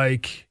is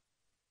like,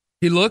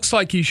 he looks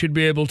like he should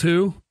be able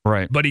to,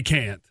 right, but he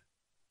can't.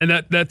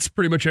 And that's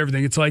pretty much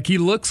everything. It's like he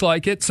looks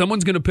like it.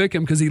 Someone's going to pick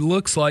him because he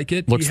looks like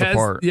it. Looks the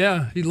part.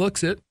 Yeah, he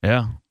looks it.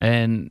 Yeah.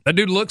 And that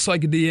dude looks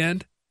like a D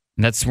end.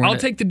 That's I'll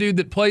take the dude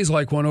that plays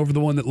like one over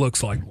the one that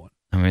looks like one.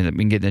 I mean,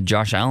 we can get the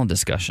Josh Allen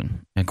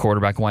discussion and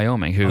quarterback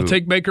Wyoming, who I'll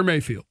take Baker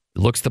Mayfield.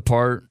 Looks the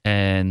part,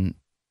 and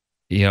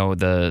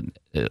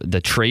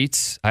the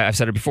traits. I've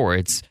said it before.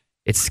 It's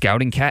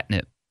scouting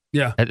catnip.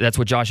 Yeah, that's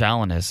what Josh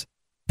Allen is,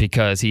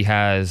 because he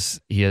has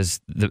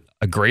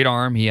a great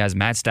arm. He has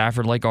Matt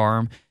Stafford like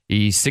arm.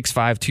 He's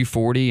 6'5",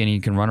 240, and he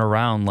can run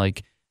around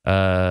like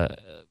like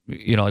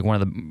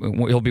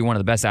he'll be one of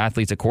the best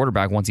athletes at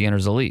quarterback once he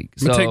enters the league.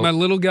 I'm gonna take my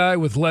little guy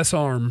with less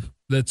arm.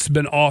 That's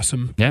been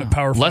awesome. Yeah,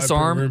 Power less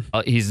arm.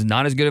 He's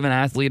not as good of an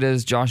athlete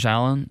as Josh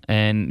Allen,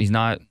 and he's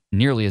not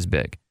nearly as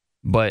big.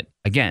 But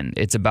again,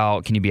 it's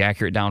about, can you be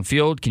accurate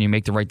downfield? Can you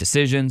make the right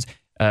decisions?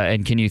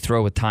 And can you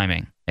throw with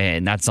timing?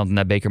 And that's something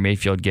that Baker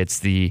Mayfield gets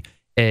the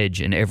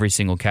edge in every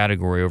single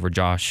category over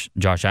Josh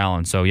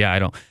Allen. So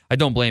yeah, I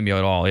don't blame you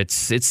at all.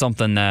 It's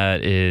something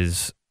that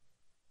is,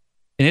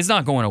 and it's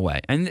not going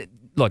away. And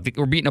look,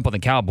 we're beating up on the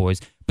Cowboys,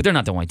 but they're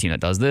not the only team that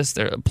does this.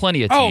 There are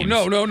plenty of teams.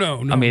 Oh, no.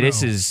 I mean,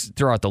 this is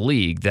throughout the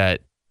league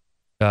that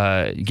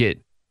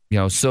get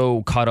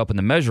so caught up in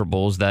the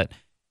measurables that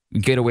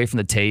get away from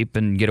the tape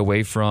and get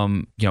away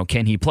from,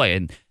 can he play?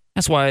 And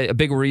that's why a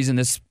big reason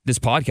this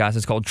podcast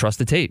is called Trust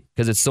the Tape,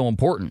 because it's so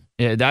important.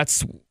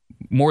 That's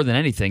more than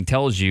anything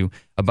tells you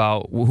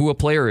about who a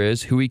player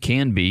is, who he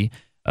can be.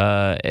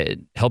 It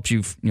helps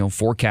you,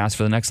 forecast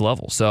for the next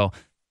level. So,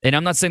 and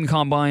I'm not saying the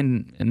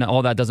combine and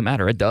all that doesn't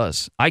matter. It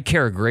does. I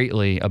care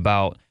greatly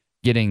about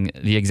getting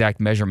the exact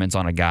measurements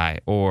on a guy,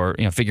 or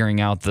figuring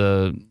out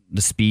the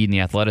speed and the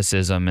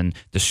athleticism and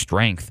the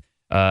strength,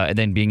 and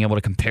then being able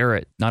to compare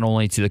it not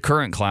only to the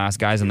current class,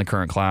 guys in the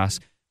current class,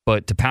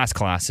 but to past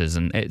classes.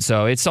 And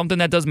so it's something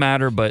that does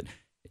matter, but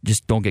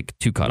just don't get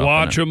too caught up.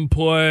 Watch him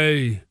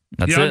play.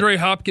 That's DeAndre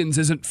Hopkins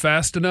isn't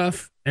fast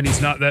enough, and he's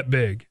not that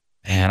big.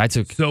 Man, I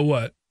took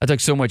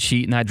so much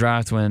heat in that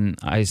draft when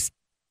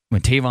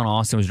Tavon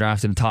Austin was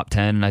drafted in the top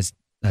 10, and I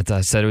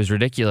said it was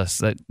ridiculous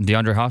that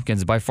DeAndre Hopkins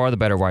is by far the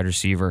better wide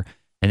receiver.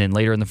 And then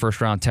later in the first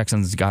round,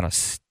 Texans got a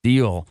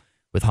steal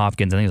with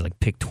Hopkins. I think it was like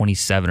pick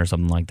 27 or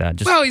something like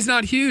that. Well, he's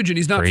not huge and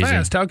he's not crazy.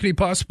 fast. How could he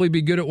possibly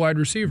be good at wide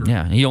receiver?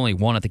 Yeah, he only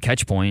won at the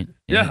catch point.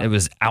 Yeah. It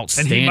was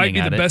outstanding. And he might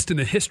be the best in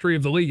the history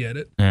of the league at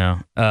it. Yeah.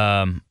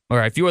 All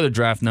right, a few other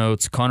draft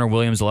notes. Connor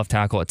Williams, the left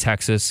tackle at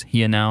Texas,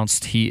 he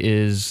announced he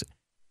is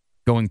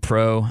going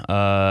pro.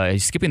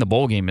 He's skipping the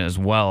bowl game as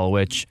well,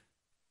 which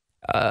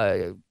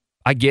I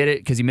get it,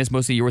 because he missed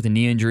most of the year with a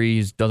knee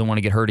injury. He doesn't want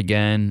to get hurt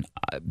again.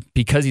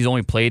 Because he's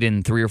only played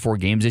in 3 or 4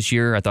 games this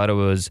year, I thought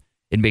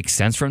it makes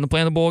sense for him to play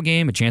in the bowl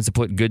game, a chance to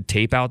put good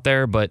tape out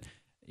there. But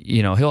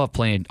he'll have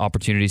plenty of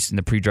opportunities in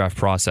the pre-draft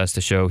process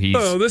to show what he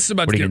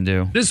can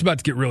do. This is about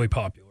to get really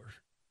popular.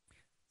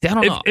 I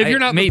don't know. If you're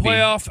not in the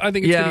playoff, I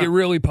think it's going to get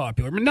really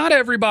popular. I mean, not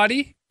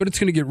everybody, but it's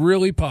going to get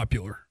really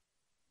popular.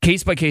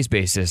 Case-by-case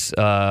basis.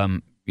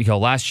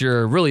 Last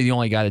year, really the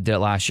only guy that did it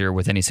last year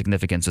with any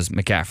significance was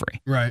McCaffrey.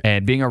 Right.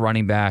 And being a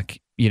running back,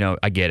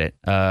 I get it.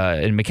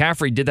 And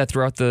McCaffrey did that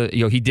throughout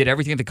he did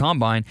everything at the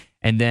combine,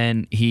 and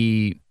then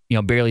he,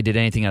 barely did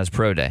anything at his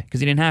pro day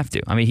because he didn't have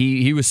to. I mean,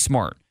 he was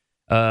smart.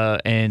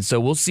 And so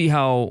we'll see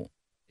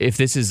if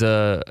this is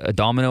a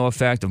domino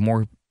effect of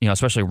more,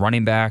 especially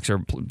running backs or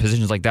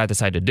positions like that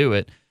decide to do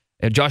it.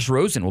 And Josh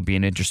Rosen will be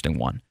an interesting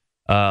one.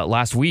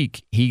 Last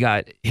week, he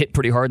got hit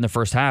pretty hard in the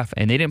first half,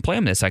 and they didn't play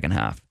him in the second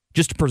half,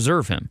 just to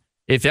preserve him.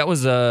 If that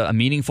was a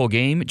meaningful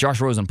game,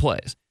 Josh Rosen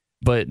plays.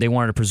 But they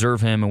wanted to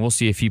preserve him, and we'll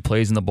see if he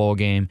plays in the bowl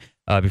game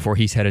before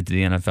he's headed to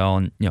the NFL.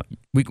 And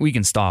we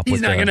can stop.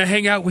 He's not going to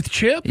hang out with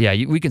Chip? Yeah,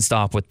 we can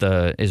stop with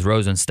is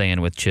Rosen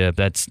staying with Chip.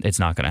 It's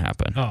not going to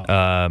happen.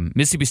 Oh.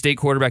 Mississippi State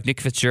quarterback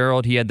Nick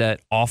Fitzgerald, he had that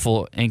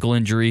awful ankle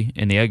injury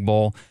in the Egg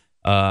Bowl,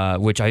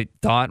 which I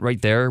thought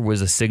right there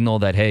was a signal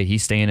that, hey,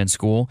 he's staying in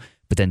school.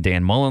 But then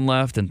Dan Mullen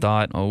left and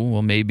thought, oh,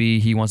 well, maybe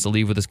he wants to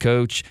leave with his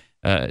coach.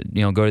 Go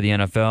to the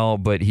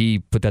NFL, but he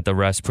put that to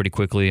rest pretty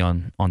quickly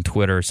on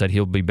Twitter, said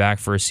he'll be back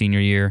for his senior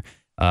year.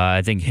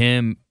 I think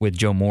him with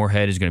Joe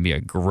Moorhead is going to be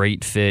a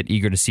great fit,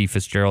 eager to see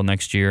Fitzgerald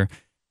next year.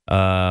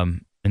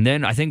 And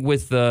then I think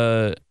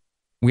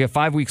we have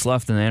 5 weeks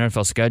left in the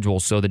NFL schedule,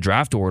 so the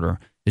draft order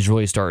is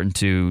really starting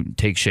to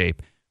take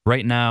shape.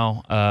 Right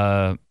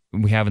now,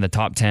 we have in the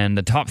top 10,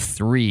 the top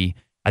 3,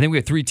 I think we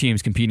have 3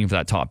 teams competing for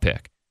that top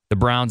pick. The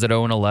Browns at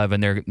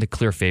 0-11, they're the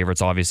clear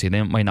favorites, obviously.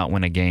 They might not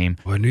win a game.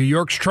 Well, New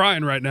York's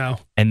trying right now.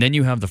 And then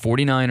you have the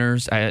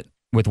 49ers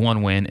with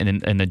 1 win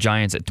and the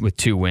Giants with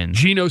 2 wins.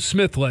 Geno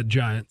Smith-led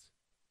Giants.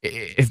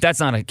 If that's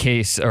not a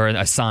case or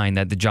a sign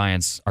that the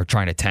Giants are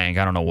trying to tank,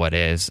 I don't know what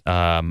is.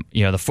 And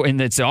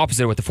it's the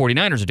opposite of what the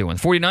 49ers are doing.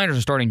 The 49ers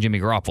are starting Jimmy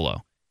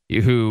Garoppolo.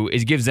 who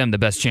gives them the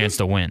best chance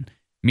to win.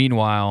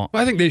 Meanwhile,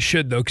 I think they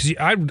should, though, because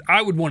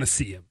I would want to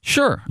see him.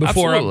 Sure,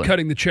 before absolutely. I'm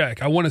cutting the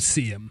check. I want to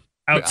see him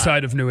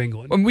outside of New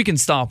England. And we can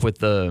stop with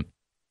the,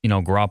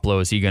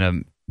 Garoppolo. Is he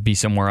going to be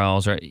somewhere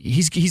else? Right?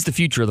 He's the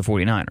future of the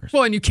 49ers.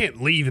 Well, and you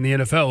can't leave in the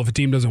NFL if a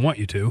team doesn't want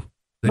you to.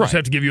 They just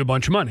have to give you a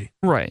bunch of money.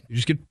 Right. You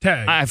just get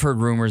tagged. I've heard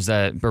rumors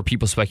or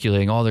people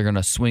speculating, they're going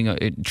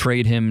to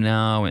trade him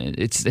now.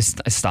 It's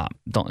stop.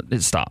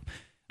 Stop.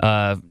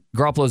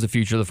 Garoppolo's the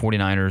future of the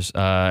 49ers,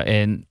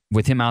 and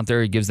with him out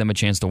there, he gives them a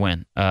chance to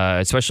win.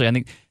 Especially, I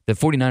think the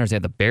 49ers, they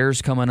have the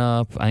Bears coming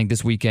up, I think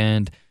this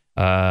weekend.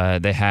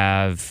 They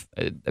have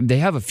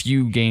a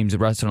few games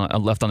left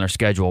on their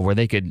schedule where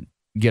they could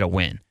get a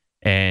win.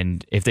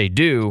 And if they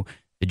do,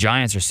 the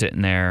Giants are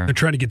sitting there. They're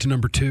trying to get to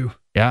number 2.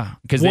 Yeah.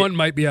 Because one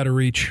might be out of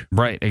reach.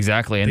 Right,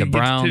 exactly. And the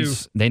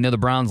Browns, they know the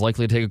Browns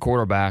likely to take a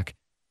quarterback.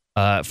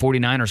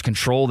 49ers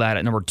control that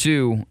at number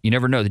 2. You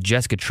never know. The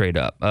Jets could trade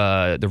up.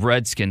 The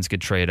Redskins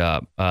could trade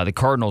up. The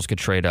Cardinals could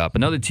trade up.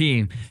 Another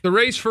team. The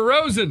race for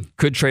Rosen.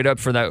 Could trade up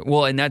for that.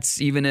 Well, and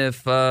that's even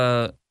if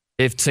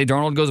say,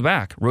 Darnold goes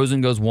back.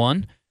 Rosen goes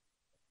 1.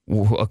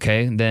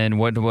 Okay, then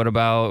what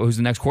about who's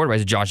the next quarterback?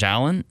 Is it Josh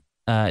Allen?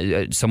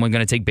 Someone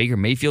going to take Baker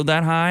Mayfield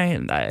that high?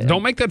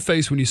 Don't make that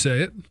face when you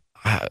say it.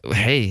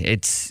 Hey,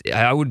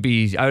 I would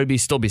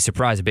still be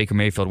surprised if Baker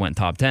Mayfield went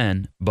top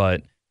 10,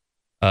 but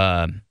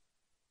I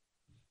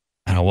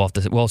don't know.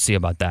 We'll see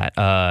about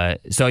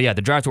that. So yeah,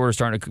 the draft order is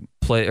starting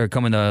to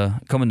come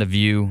into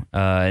view,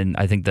 and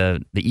I think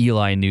the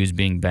Eli news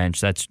being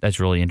benched, that's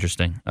really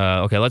interesting.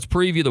 Okay, let's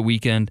preview the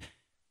weekend.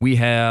 We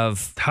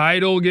have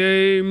title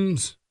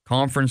games.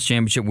 Conference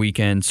championship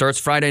weekend starts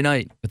Friday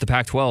night with the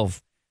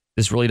Pac-12.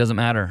 This really doesn't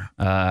matter.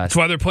 That's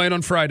why they're playing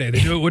on Friday.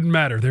 They knew it wouldn't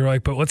matter. They were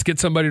like, but let's get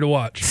somebody to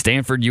watch.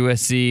 Stanford,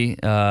 USC,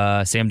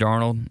 Sam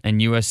Darnold,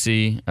 and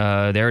USC.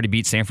 They already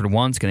beat Stanford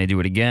once. Can they do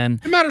it again?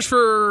 It matters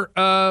for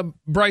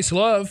Bryce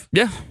Love.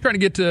 Yeah, trying to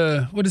get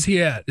to, what is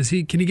he at?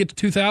 Can he get to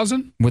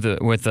 2,000? With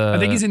I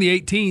think he's in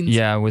the 18s.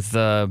 Yeah, with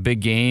a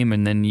big game,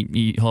 and then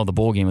he'll have the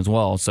bowl game as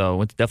well.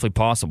 So it's definitely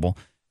possible.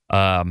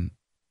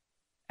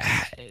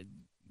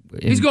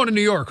 He's going to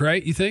New York,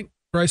 right? You think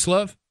Bryce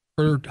Love?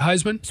 For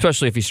Heisman?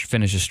 Especially if he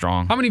finishes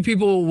strong. How many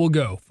people will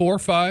go? 4 or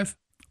 5?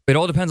 It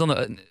all depends on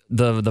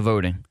the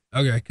voting.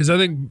 Okay, because I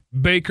think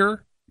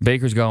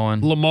Baker's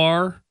going.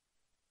 Lamar,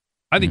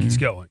 I think he's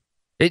going.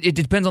 It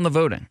depends on the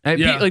voting.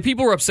 Yeah.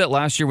 People were upset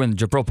last year when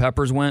Jabril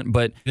Peppers went,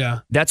 but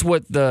that's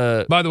what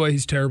the... By the way,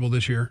 he's terrible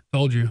this year.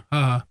 Told you.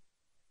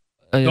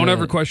 Don't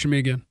ever question me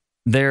again.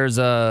 There's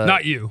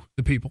Not you,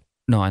 the people.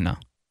 No, I know.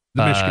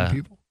 The Michigan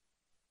people.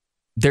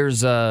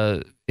 There's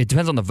it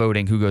depends on the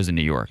voting who goes in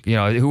New York.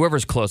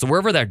 Whoever's close. So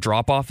wherever that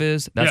drop off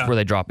is, that's where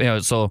they drop.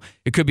 So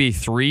it could be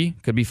 3,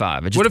 could be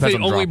 5. It just what if they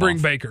depends on only the bring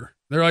drop-off. Baker?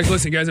 They're like,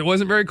 listen, guys, it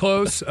wasn't very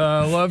close.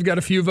 Love got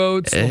a few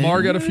votes.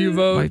 Lamar got a few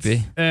votes. Might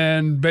be.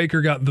 And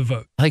Baker got the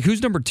vote. Like,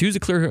 who's number 2 is a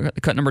clear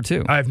cut number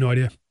 2? I have no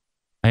idea.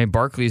 I mean,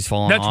 Barkley's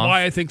fallen That's off.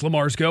 why I think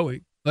Lamar's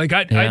going. Like,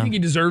 I think he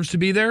deserves to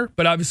be there,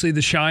 but obviously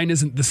the shine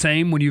isn't the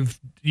same when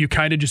you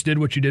kind of just did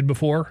what you did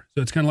before.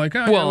 So it's kind of like,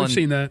 we've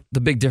seen that.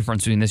 The big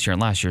difference between this year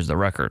and last year is the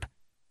record.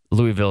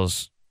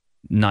 Louisville's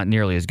not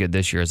nearly as good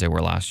this year as they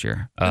were last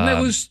year. And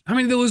how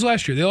many did they lose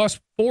last year? They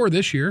lost 4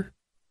 this year.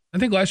 I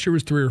think last year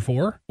was 3 or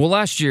 4. Well,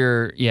 last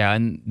year, yeah,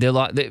 and it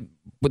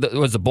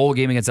was the bowl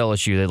game against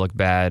LSU. They looked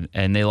bad,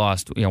 and they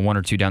lost 1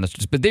 or 2 down the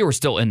stretch, but they were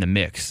still in the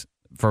mix.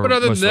 But other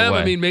than most of the them,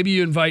 way. I mean, maybe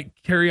you invite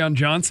Kerryon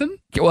Johnson?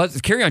 Well,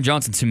 Kerryon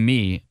Johnson, to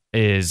me,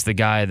 is the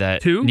guy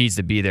that 2? needs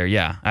to be there.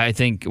 Yeah, I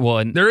think,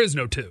 there is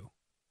no 2.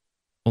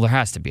 Well, there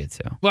has to be a 2.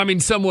 Well, I mean,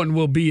 someone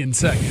will be in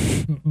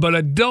second, but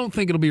I don't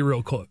think it'll be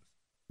real close.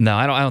 No,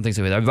 I don't think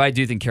so either. But I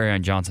do think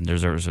Kerryon Johnson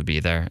deserves to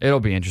be there. It'll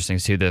be interesting to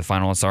see who the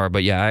finalists are.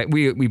 But yeah,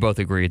 we both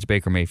agree it's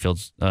Baker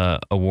Mayfield's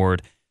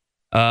award.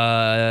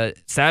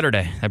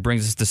 Saturday. That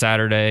brings us to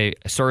Saturday.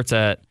 It starts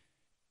at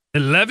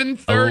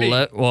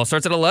 11:30. Well, it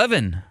starts at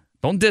 11.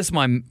 Don't diss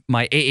my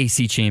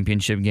AAC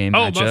championship game.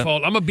 Oh, my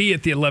fault. I'm gonna be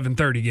at the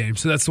 11:30 game,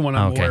 so that's the one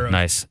I'm aware of. Okay,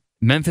 nice.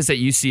 Memphis at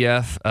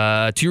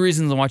UCF. 2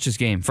 reasons to watch this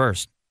game.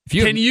 First,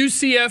 can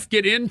UCF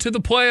get into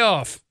the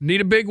playoff?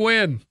 Need a big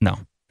win. No.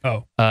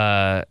 Oh.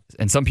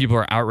 And some people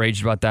are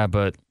outraged about that,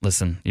 but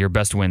listen, your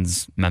best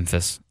win's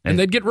Memphis. And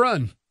they'd get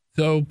run,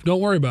 so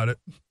don't worry about it.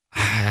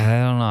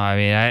 I don't know. I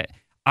mean,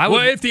 I would.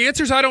 Well, if the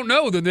answer's I don't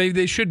know, then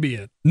they should be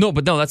in. No,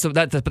 but no, that's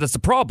the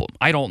problem.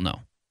 I don't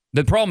know.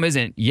 The problem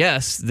isn't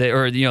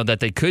that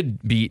they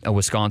could beat a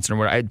Wisconsin or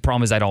whatever. The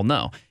problem is I don't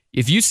know.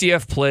 If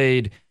UCF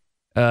played,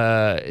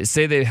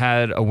 say they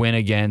had a win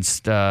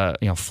against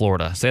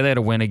Florida, say they had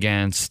a win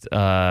against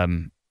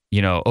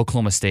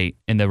Oklahoma State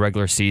in the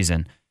regular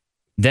season,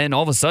 then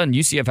all of a sudden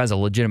UCF has a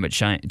legitimate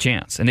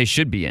chance, and they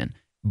should be in.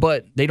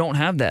 But they don't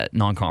have that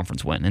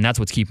non-conference win, and that's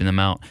what's keeping them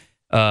out.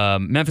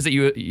 Memphis at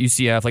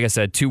UCF, like I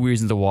said, 2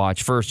 reasons to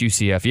watch. First,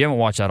 UCF. If you haven't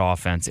watched that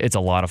offense, it's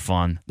a lot of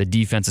fun. The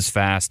defense is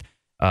fast.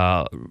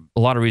 A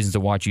lot of reasons to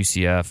watch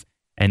UCF.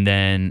 And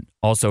then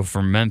also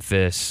for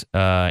Memphis,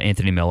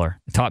 Anthony Miller,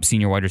 top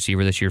senior wide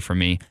receiver this year for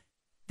me.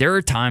 There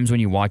are times when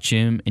you watch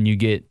him and you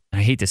get,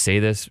 I hate to say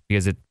this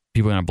because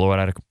people are going to blow it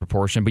out of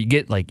proportion, but you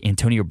get like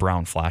Antonio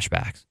Brown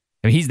flashbacks.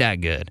 I mean, he's that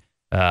good,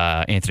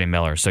 Anthony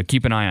Miller. So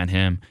keep an eye on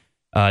him.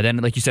 Then,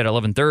 like you said,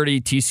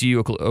 11:30,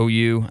 TCU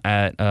OU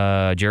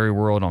at Jerry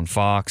World on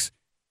Fox.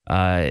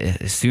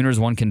 Sooners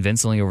won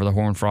convincingly over the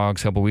Horned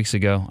Frogs a couple weeks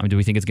ago. I mean, do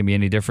we think it's going to be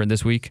any different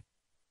this week?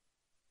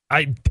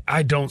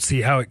 I don't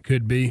see how it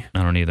could be.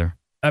 I don't either.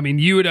 I mean,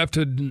 it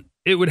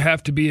would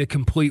have to be a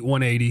complete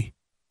 180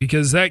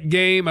 because that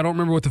game, I don't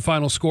remember what the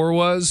final score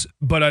was,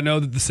 but I know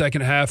that the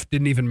second half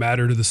didn't even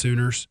matter to the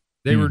Sooners.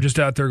 They were just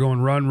out there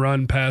going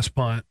run, pass,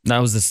 punt. That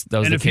was the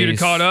and case. If you'd have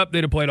caught up,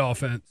 they'd have played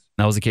offense.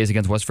 That was the case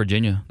against West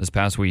Virginia this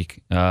past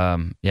week.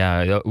 The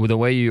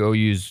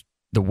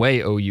way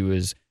OU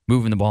is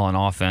moving the ball on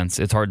offense,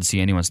 it's hard to see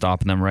anyone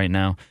stopping them right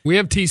now. We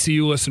have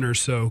TCU listeners,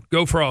 so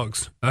go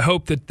Frogs. I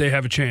hope that they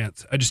have a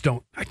chance. I just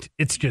don't.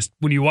 It's just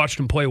when you watch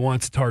them play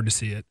once, it's hard to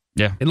see it.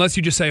 Yeah. Unless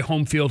you just say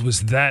home field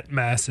was that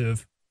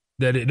massive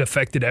that it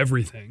affected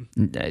everything.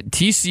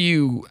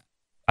 TCU,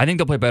 I think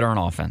they'll play better on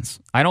offense.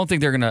 I don't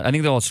think I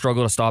think they'll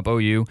struggle to stop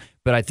OU,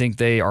 but I think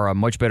they are a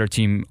much better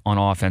team on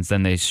offense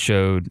than they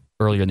showed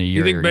earlier in the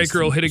year. You think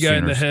Baker will hit a guy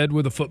in the head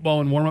with a football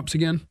in warm-ups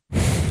again?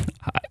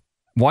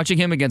 Watching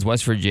him against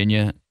West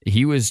Virginia,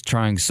 he was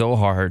trying so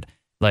hard.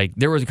 Like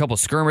there was a couple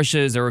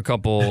skirmishes, there were a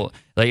couple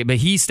but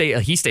he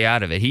stayed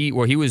out of it. He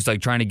was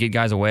like trying to get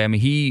guys away. I mean,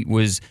 he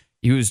was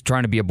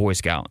trying to be a Boy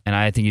Scout, and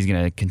I think he's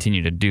going to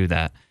continue to do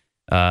that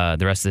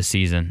the rest of the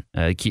season.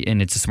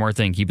 And it's a smart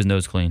thing. Keep his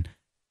nose clean.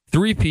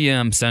 3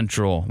 p.m.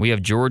 Central, we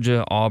have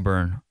Georgia,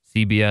 Auburn,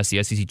 CBS,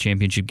 the SEC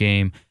championship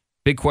game.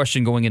 Big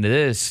question going into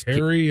this.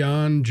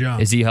 Kerryon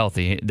Johnson. Is he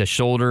healthy? The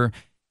shoulder.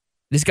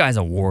 This guy's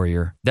a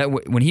warrior.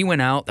 When he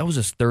went out, that was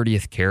his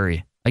 30th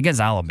carry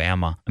against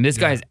Alabama. I mean, this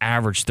guy's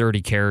averaged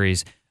 30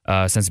 carries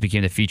since he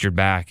became the featured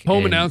back.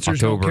 Home announcers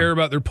October. don't care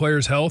about their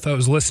players' health. I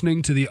was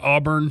listening to the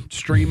Auburn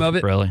stream of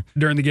it really?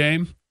 During the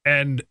game,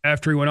 and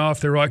after he went off,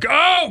 they were like,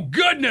 "Oh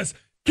goodness,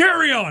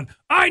 carry on!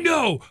 I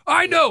know.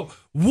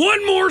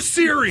 One more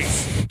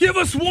series. Give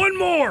us one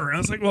more." And I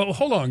was like, "Well,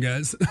 hold on,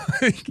 guys."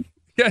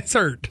 Guy's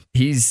hurt.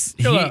 He's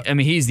the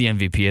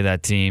MVP of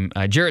that team.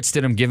 Jarrett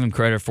Stidham, give him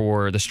credit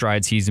for the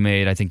strides he's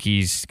made. I think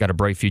he's got a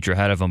bright future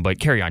ahead of him. But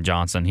Kerryon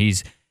Johnson,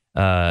 he's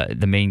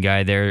the main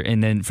guy there.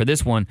 And then for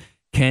this one,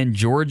 can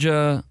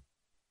Georgia?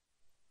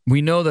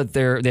 We know that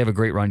they have a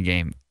great run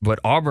game, but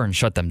Auburn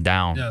shut them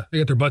down. Yeah, they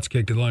got their butts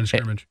kicked at the line of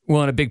scrimmage.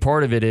 Well, and a big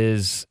part of it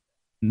is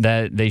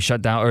that they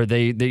shut down, or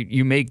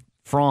you make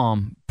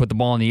Fromm put the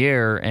ball in the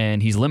air,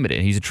 and he's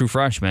limited. He's a true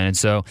freshman, and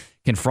so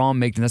can Fromm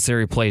make the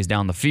necessary plays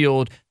down the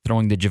field,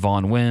 throwing to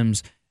Javon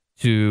Wims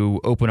to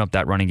open up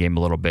that running game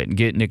a little bit and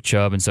get Nick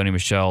Chubb and Sonny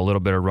Michel a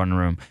little bit of run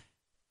room?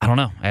 I don't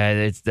know.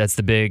 That's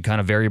the big kind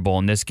of variable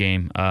in this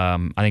game.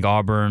 I think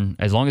Auburn,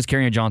 as long as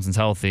Kerryon Johnson's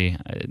healthy,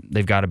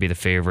 they've got to be the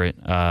favorite.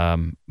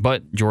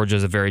 But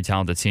Georgia's a very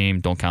talented team.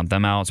 Don't count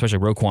them out, especially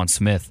Roquan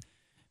Smith.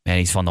 Man,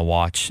 he's fun to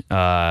watch.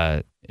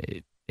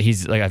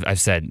 He's, like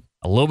I've said,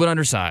 a little bit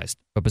undersized.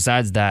 But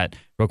besides that,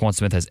 Roquan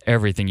Smith has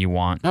everything you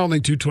want. I don't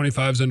think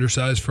 225 is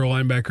undersized for a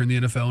linebacker in the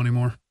NFL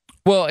anymore.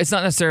 Well, it's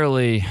not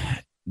necessarily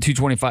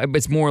 225, but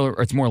it's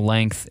more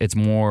length. It's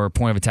more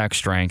point of attack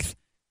strength.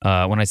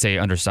 When I say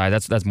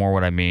undersized, that's more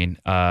what I mean.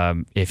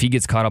 If he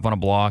gets caught up on a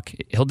block,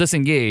 he'll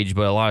disengage,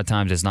 but a lot of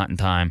times it's not in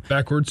time.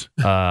 Backwards.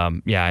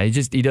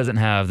 He doesn't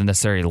have the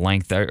necessary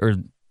length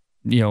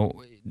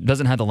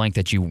doesn't have the length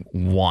that you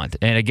want.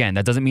 And again,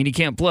 that doesn't mean he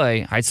can't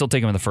play. I'd still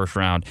take him in the first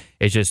round.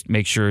 It's just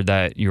make sure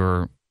that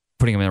you're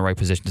putting him in the right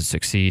position to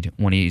succeed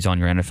when he's on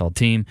your NFL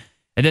team.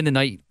 And then the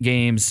night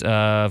games,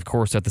 of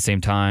course, at the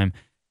same time.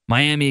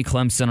 Miami,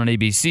 Clemson on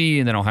ABC,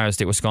 and then Ohio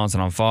State, Wisconsin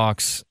on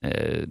Fox.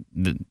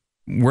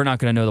 We're not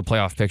going to know the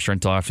playoff picture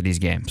until after these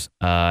games.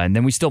 And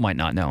then we still might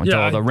not know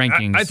until the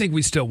rankings. I think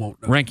we still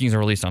won't know. Rankings are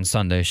released on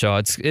Sunday. So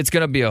it's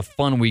going to be a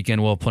fun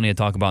weekend. We'll have plenty to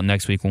talk about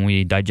next week when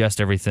we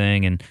digest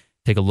everything and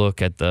take a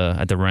look at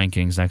the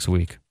rankings next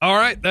week. All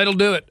right, that'll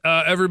do it.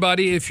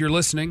 Everybody, if you're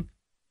listening,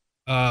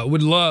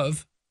 would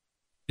love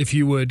if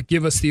you would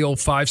give us the old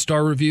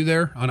 5-star review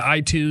there on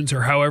iTunes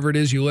or however it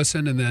is you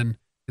listen. And then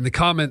in the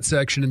comment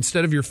section,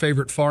 instead of your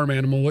favorite farm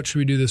animal, what should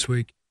we do this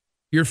week?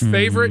 Your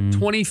favorite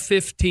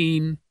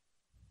 2015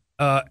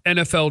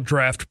 NFL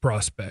draft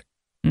prospect.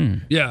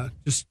 Yeah,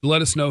 just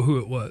let us know who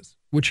it was.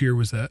 Which year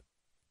was that?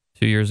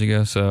 2 years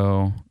ago,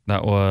 so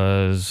that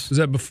was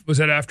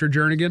that after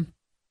Jernigan?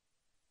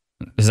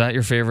 Is that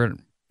your favorite?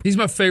 He's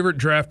my favorite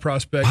draft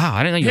prospect. Wow,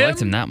 I didn't know you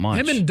liked him that much.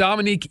 Him and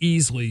Dominique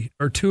Easley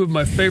are two of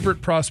my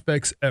favorite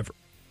prospects ever.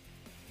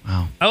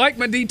 Wow. I like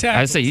my D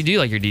tackles. I'd say you do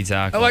like your D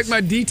tackles. I like my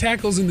D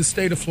tackles in the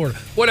state of Florida.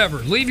 Whatever.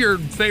 Leave your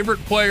favorite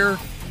player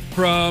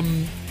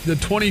from the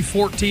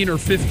 2014 or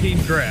 15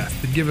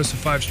 draft and give us a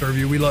 5-star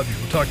review. We love you.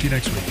 We'll talk to you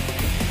next week.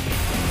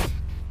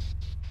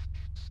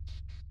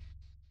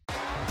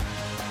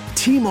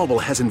 T-Mobile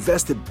has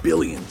invested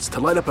billions to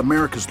light up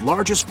America's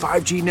largest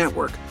 5G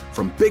network,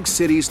 from big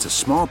cities to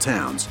small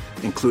towns,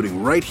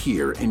 including right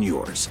here in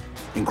yours.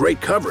 And great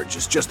coverage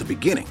is just the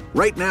beginning.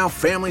 Right now,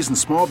 families and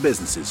small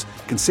businesses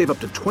can save up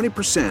to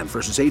 20%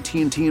 versus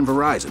AT&T and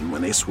Verizon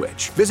when they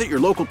switch. Visit your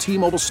local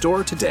T-Mobile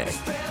store today.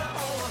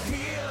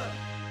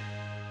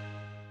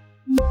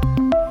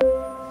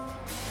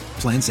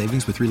 Plan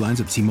savings with 3 lines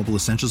of T-Mobile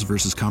Essentials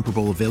versus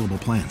comparable available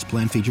plans.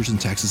 Plan features and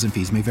taxes and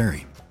fees may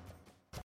vary.